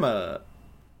 I am a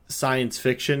science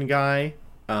fiction guy,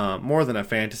 more than a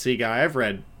fantasy guy. I've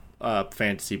read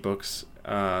fantasy books,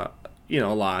 you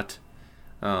know, a lot,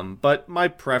 but my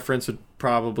preference would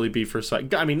probably be for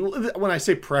I mean, when I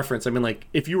say preference, I mean, like,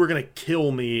 if you were gonna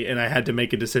kill me and I had to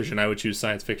make a decision, I would choose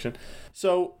science fiction.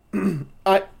 So when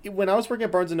I was working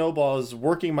at Barnes & Noble, I was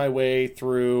working my way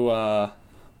through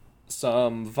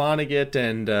some Vonnegut,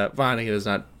 and Vonnegut is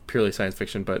not purely science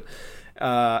fiction, but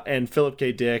and Philip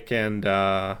K. Dick and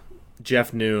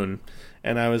Jeff Noon,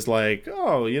 and I was like,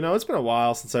 oh, you know, it's been a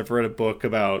while since I've read a book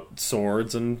about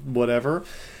swords and whatever.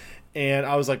 And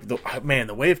I was like, the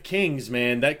Way of Kings,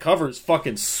 man, that cover is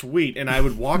fucking sweet. And I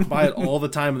would walk by it all the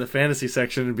time in the fantasy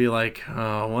section and be like,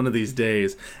 oh, one of these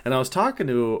days. And I was talking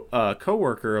to a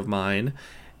coworker of mine,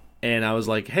 and I was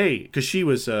like, hey, because she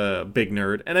was a big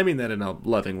nerd, and I mean that in a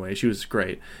loving way. She was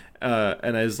great.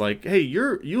 And I was like, hey,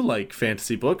 you like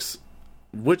fantasy books.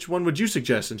 Which one would you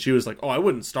suggest? And she was like, oh, I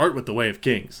wouldn't start with The Way of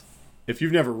Kings. If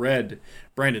you've never read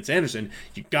Brandon Sanderson,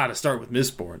 you gotta start with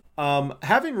Mistborn.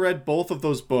 Having read both of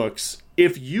those books,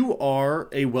 if you are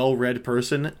a well-read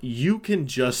person, you can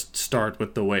just start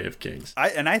with The Way of Kings.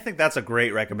 I think that's a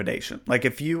great recommendation. Like,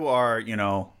 if you are, you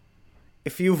know,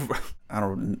 if you've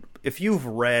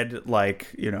read,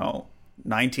 like, you know,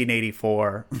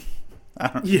 1984...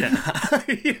 yeah.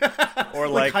 Or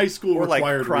like high school or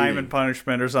required like Crime reading. and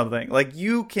Punishment or something. Like,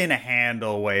 you can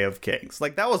handle Way of Kings.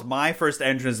 Like, that was my first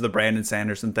entrance to the Brandon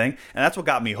Sanderson thing, and that's what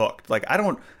got me hooked. Like, I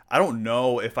don't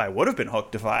know if I would have been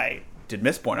hooked if I did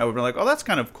Mistborn. I would have been like, oh, that's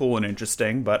kind of cool and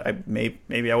interesting, but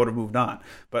maybe I would have moved on.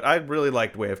 But I really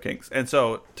liked Way of Kings. And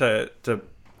so to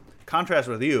contrast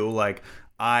with you, like,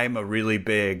 I'm a really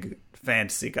big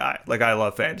fantasy guy. Like, I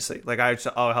love fantasy. Like,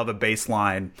 I'll have a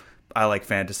baseline. I like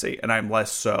fantasy, and I'm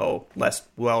less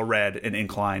well-read and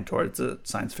inclined towards the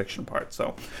science fiction part.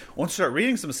 So once you start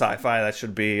reading some sci-fi, that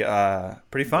should be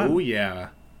pretty fun. Oh, yeah.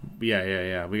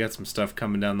 Yeah. We got some stuff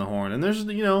coming down the horn. And there's,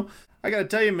 you know, I got to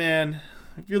tell you, man,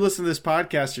 if you listen to this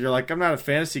podcast and you're like, I'm not a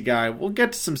fantasy guy, we'll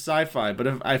get to some sci-fi. But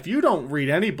if you don't read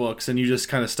any books and you just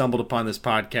kind of stumbled upon this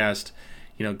podcast,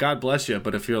 God bless you.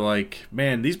 But if you're like,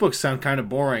 man, these books sound kind of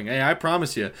boring. Hey, I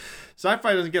promise you,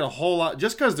 sci-fi doesn't get a whole lot.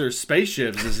 Just because there's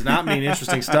spaceships does not mean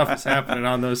interesting stuff is happening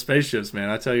on those spaceships, man.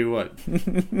 I tell you what,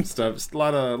 stuff. A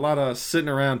lot of sitting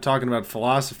around talking about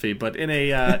philosophy, but in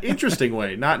a interesting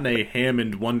way, not in a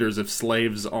Hammond wonders if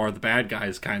slaves are the bad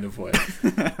guys kind of way.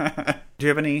 Do you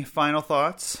have any final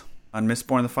thoughts on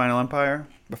Mistborn: The Final Empire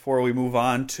before we move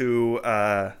on to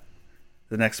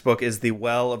the next book? Is The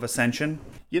Well of Ascension?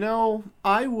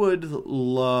 I would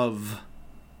love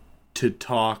to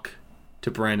talk to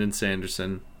Brandon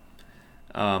Sanderson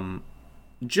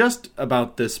just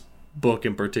about this book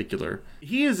in particular.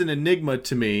 He is an enigma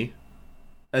to me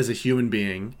as a human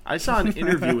being. I saw an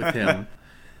interview with him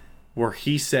where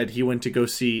he said he went to go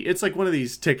see... It's like one of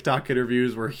these TikTok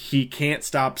interviews where he can't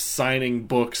stop signing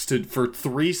books for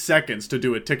 3 seconds to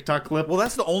do a TikTok clip. Well,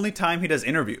 that's the only time he does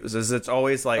interviews. Is it's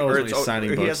always like...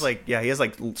 signing books. He has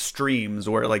like streams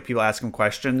where like people ask him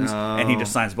questions and he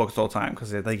just signs books all the time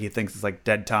because I think he thinks it's like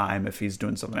dead time if he's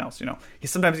doing something else,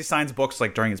 Sometimes he signs books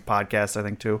like during his podcast, I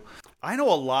think, too. I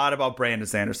know a lot about Brandon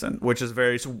Sanderson, which is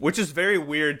very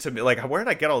weird to me. Like, where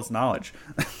did I get all this knowledge?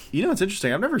 It's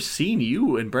interesting. I've never seen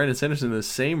you and Brandon Sanderson in the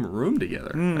same room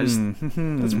together.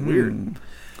 That's weird.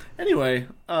 Anyway,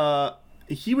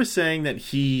 he was saying that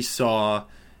he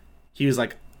was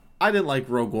like, I didn't like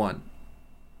Rogue One,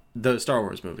 the Star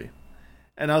Wars movie.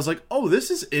 And I was like, oh, this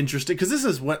is interesting, because this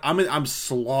is what I'm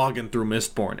slogging through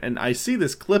Mistborn, and I see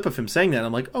this clip of him saying that, and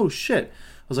I'm like, oh shit.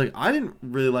 I was like, I didn't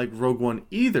really like Rogue One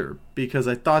either, because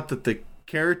I thought that the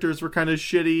characters were kind of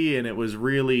shitty and it was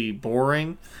really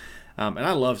boring. And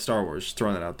I love Star Wars, just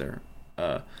throwing that out there.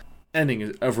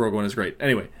 Ending of Rogue One is great.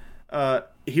 Anyway,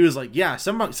 he was like, yeah,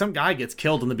 some guy gets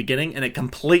killed in the beginning and it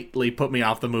completely put me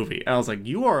off the movie. And I was like,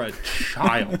 you are a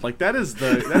child. Like, that is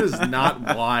not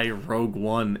why Rogue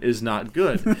One is not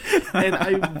good.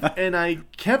 And I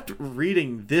kept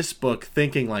reading this book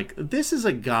thinking, like, this is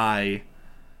a guy...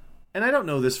 And I don't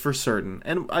know this for certain,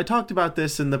 and I talked about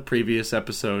this in the previous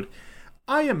episode.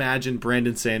 I imagine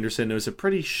Brandon Sanderson was a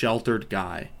pretty sheltered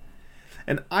guy.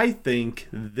 And I think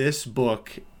this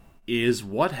book is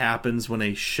what happens when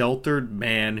a sheltered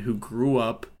man who grew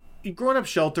up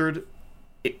sheltered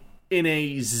in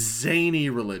a zany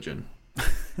religion.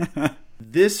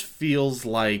 This feels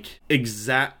like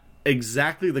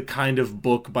exactly the kind of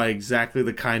book by exactly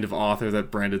the kind of author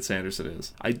that Brandon Sanderson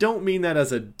is. I don't mean that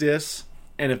as a diss.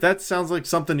 And if that sounds like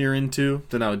something you're into,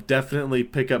 then I would definitely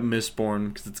pick up Mistborn,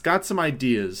 because it's got some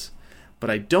ideas.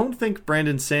 But I don't think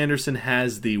Brandon Sanderson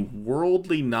has the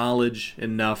worldly knowledge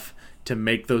enough to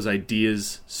make those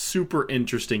ideas super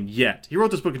interesting yet. He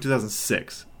wrote this book in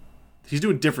 2006. He's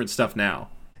doing different stuff now.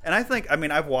 And I think,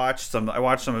 I've watched some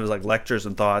of his like lectures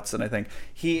and thoughts, and I think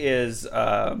he is,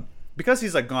 because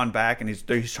he's like gone back and he's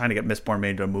trying to get Mistborn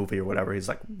made into a movie or whatever. He's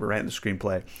like writing the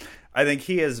screenplay. I think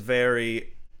he is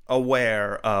very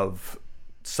aware of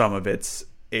some of its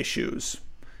issues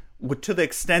to the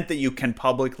extent that you can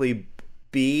publicly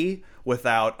be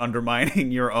without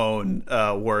undermining your own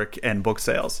work and book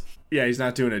sales. Yeah, he's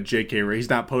not doing a JK where he's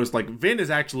not post like Vin is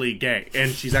actually gay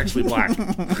and she's actually black.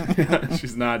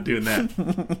 She's not doing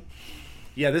that.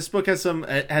 Yeah, this book has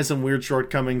some weird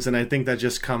shortcomings, and I think that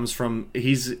just comes from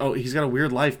he's got a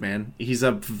weird life, man. He's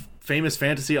a famous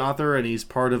fantasy author, and he's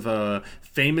part of a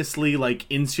famously like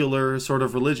insular sort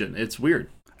of religion. It's weird.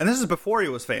 And this is before he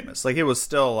was famous. Like, it was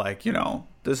still like,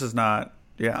 this is not.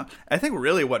 Yeah, I think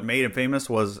really what made him famous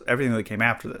was everything that came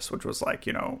after this, which was like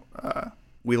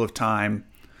Wheel of Time,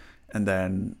 and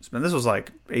then this was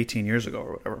like 18 years ago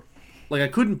or whatever. Like, I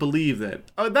couldn't believe that.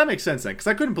 Oh, that makes sense then, because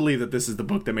I couldn't believe that this is the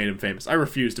book that made him famous. I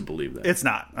refuse to believe that. It's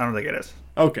not. I don't think it is.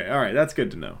 Okay, all right. That's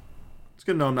good to know. It's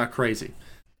good to know I'm not crazy.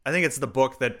 I think it's the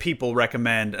book that people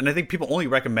recommend, and I think people only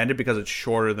recommend it because it's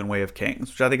shorter than Way of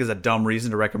Kings, which I think is a dumb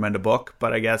reason to recommend a book,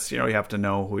 but I guess, you have to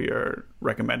know who you're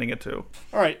recommending it to.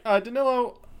 All right,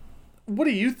 Danilo, what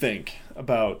do you think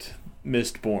about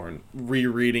Mistborn?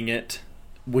 Rereading it,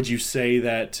 would you say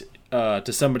that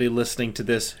to somebody listening to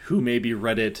this who maybe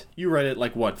read it, you read it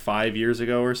like, what, 5 years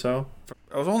ago or so?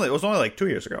 It was only like 2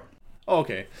 years ago. Oh,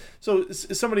 okay. So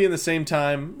somebody in the same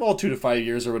time, 2 to 5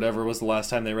 years or whatever was the last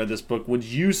time they read this book, would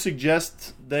you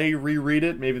suggest they reread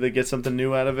it? Maybe they get something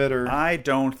new out of it? Or I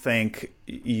don't think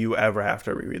you ever have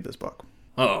to reread this book.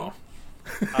 Oh.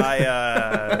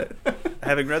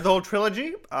 Having read the whole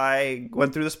trilogy, I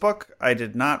went through this book. I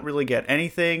did not really get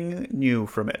anything new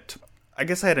from it. I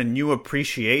guess I had a new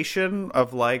appreciation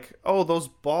of like, oh, those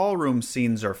ballroom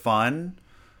scenes are fun.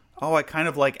 oh, I kind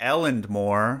of like Ellen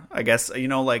more, I guess,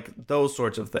 like those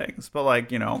sorts of things. But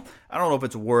like, I don't know if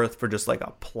it's worth for just like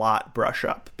a plot brush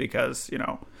up, because, you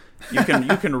can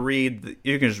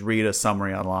just read a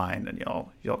summary online and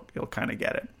you'll kind of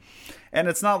get it. And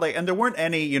it's not like, and there weren't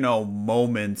any,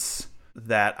 moments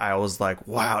that I was like,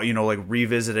 wow, like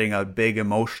revisiting a big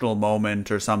emotional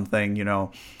moment or something,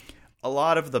 a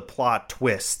lot of the plot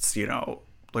twists,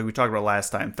 like we talked about last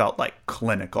time, felt like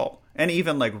clinical. And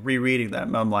even like rereading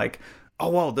them, I'm like, oh,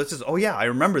 well, oh yeah, I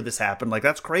remember this happened. Like,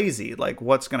 that's crazy. Like,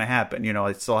 what's going to happen?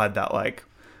 I still had that, like,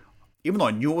 even though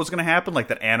I knew it was going to happen, like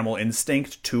that animal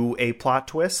instinct to a plot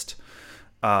twist.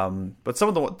 But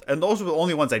some of and those were the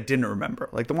only ones I didn't remember.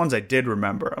 Like the ones I did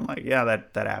remember, I'm like, yeah,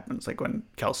 that happens. Like when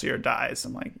Kelsier dies,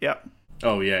 I'm like, yep.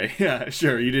 Oh yeah,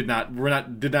 sure. You did not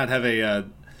have a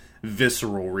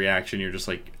visceral reaction. You're just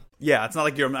like, yeah, it's not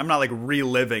like I'm not like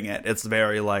reliving it. It's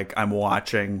very like I'm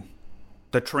watching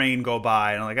the train go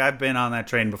by, and I'm like, I've been on that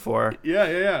train before.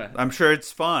 Yeah. I'm sure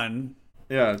it's fun.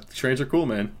 Yeah, trains are cool,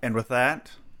 man. And with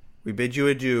that, we bid you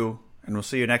adieu, and we'll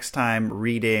see you next time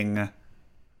reading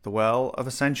The Well of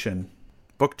Ascension,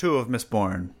 Book 2 of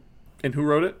Mistborn. And who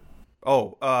wrote it?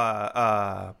 Oh,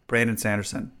 Brandon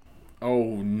Sanderson.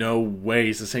 Oh, no way.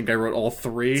 Is the same guy who wrote all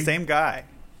 3? Same guy.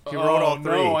 He wrote all 3.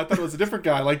 No, I thought it was a different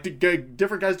guy. Like,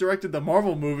 different guys directed the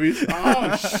Marvel movies.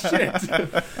 Oh, shit.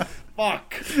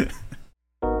 Fuck.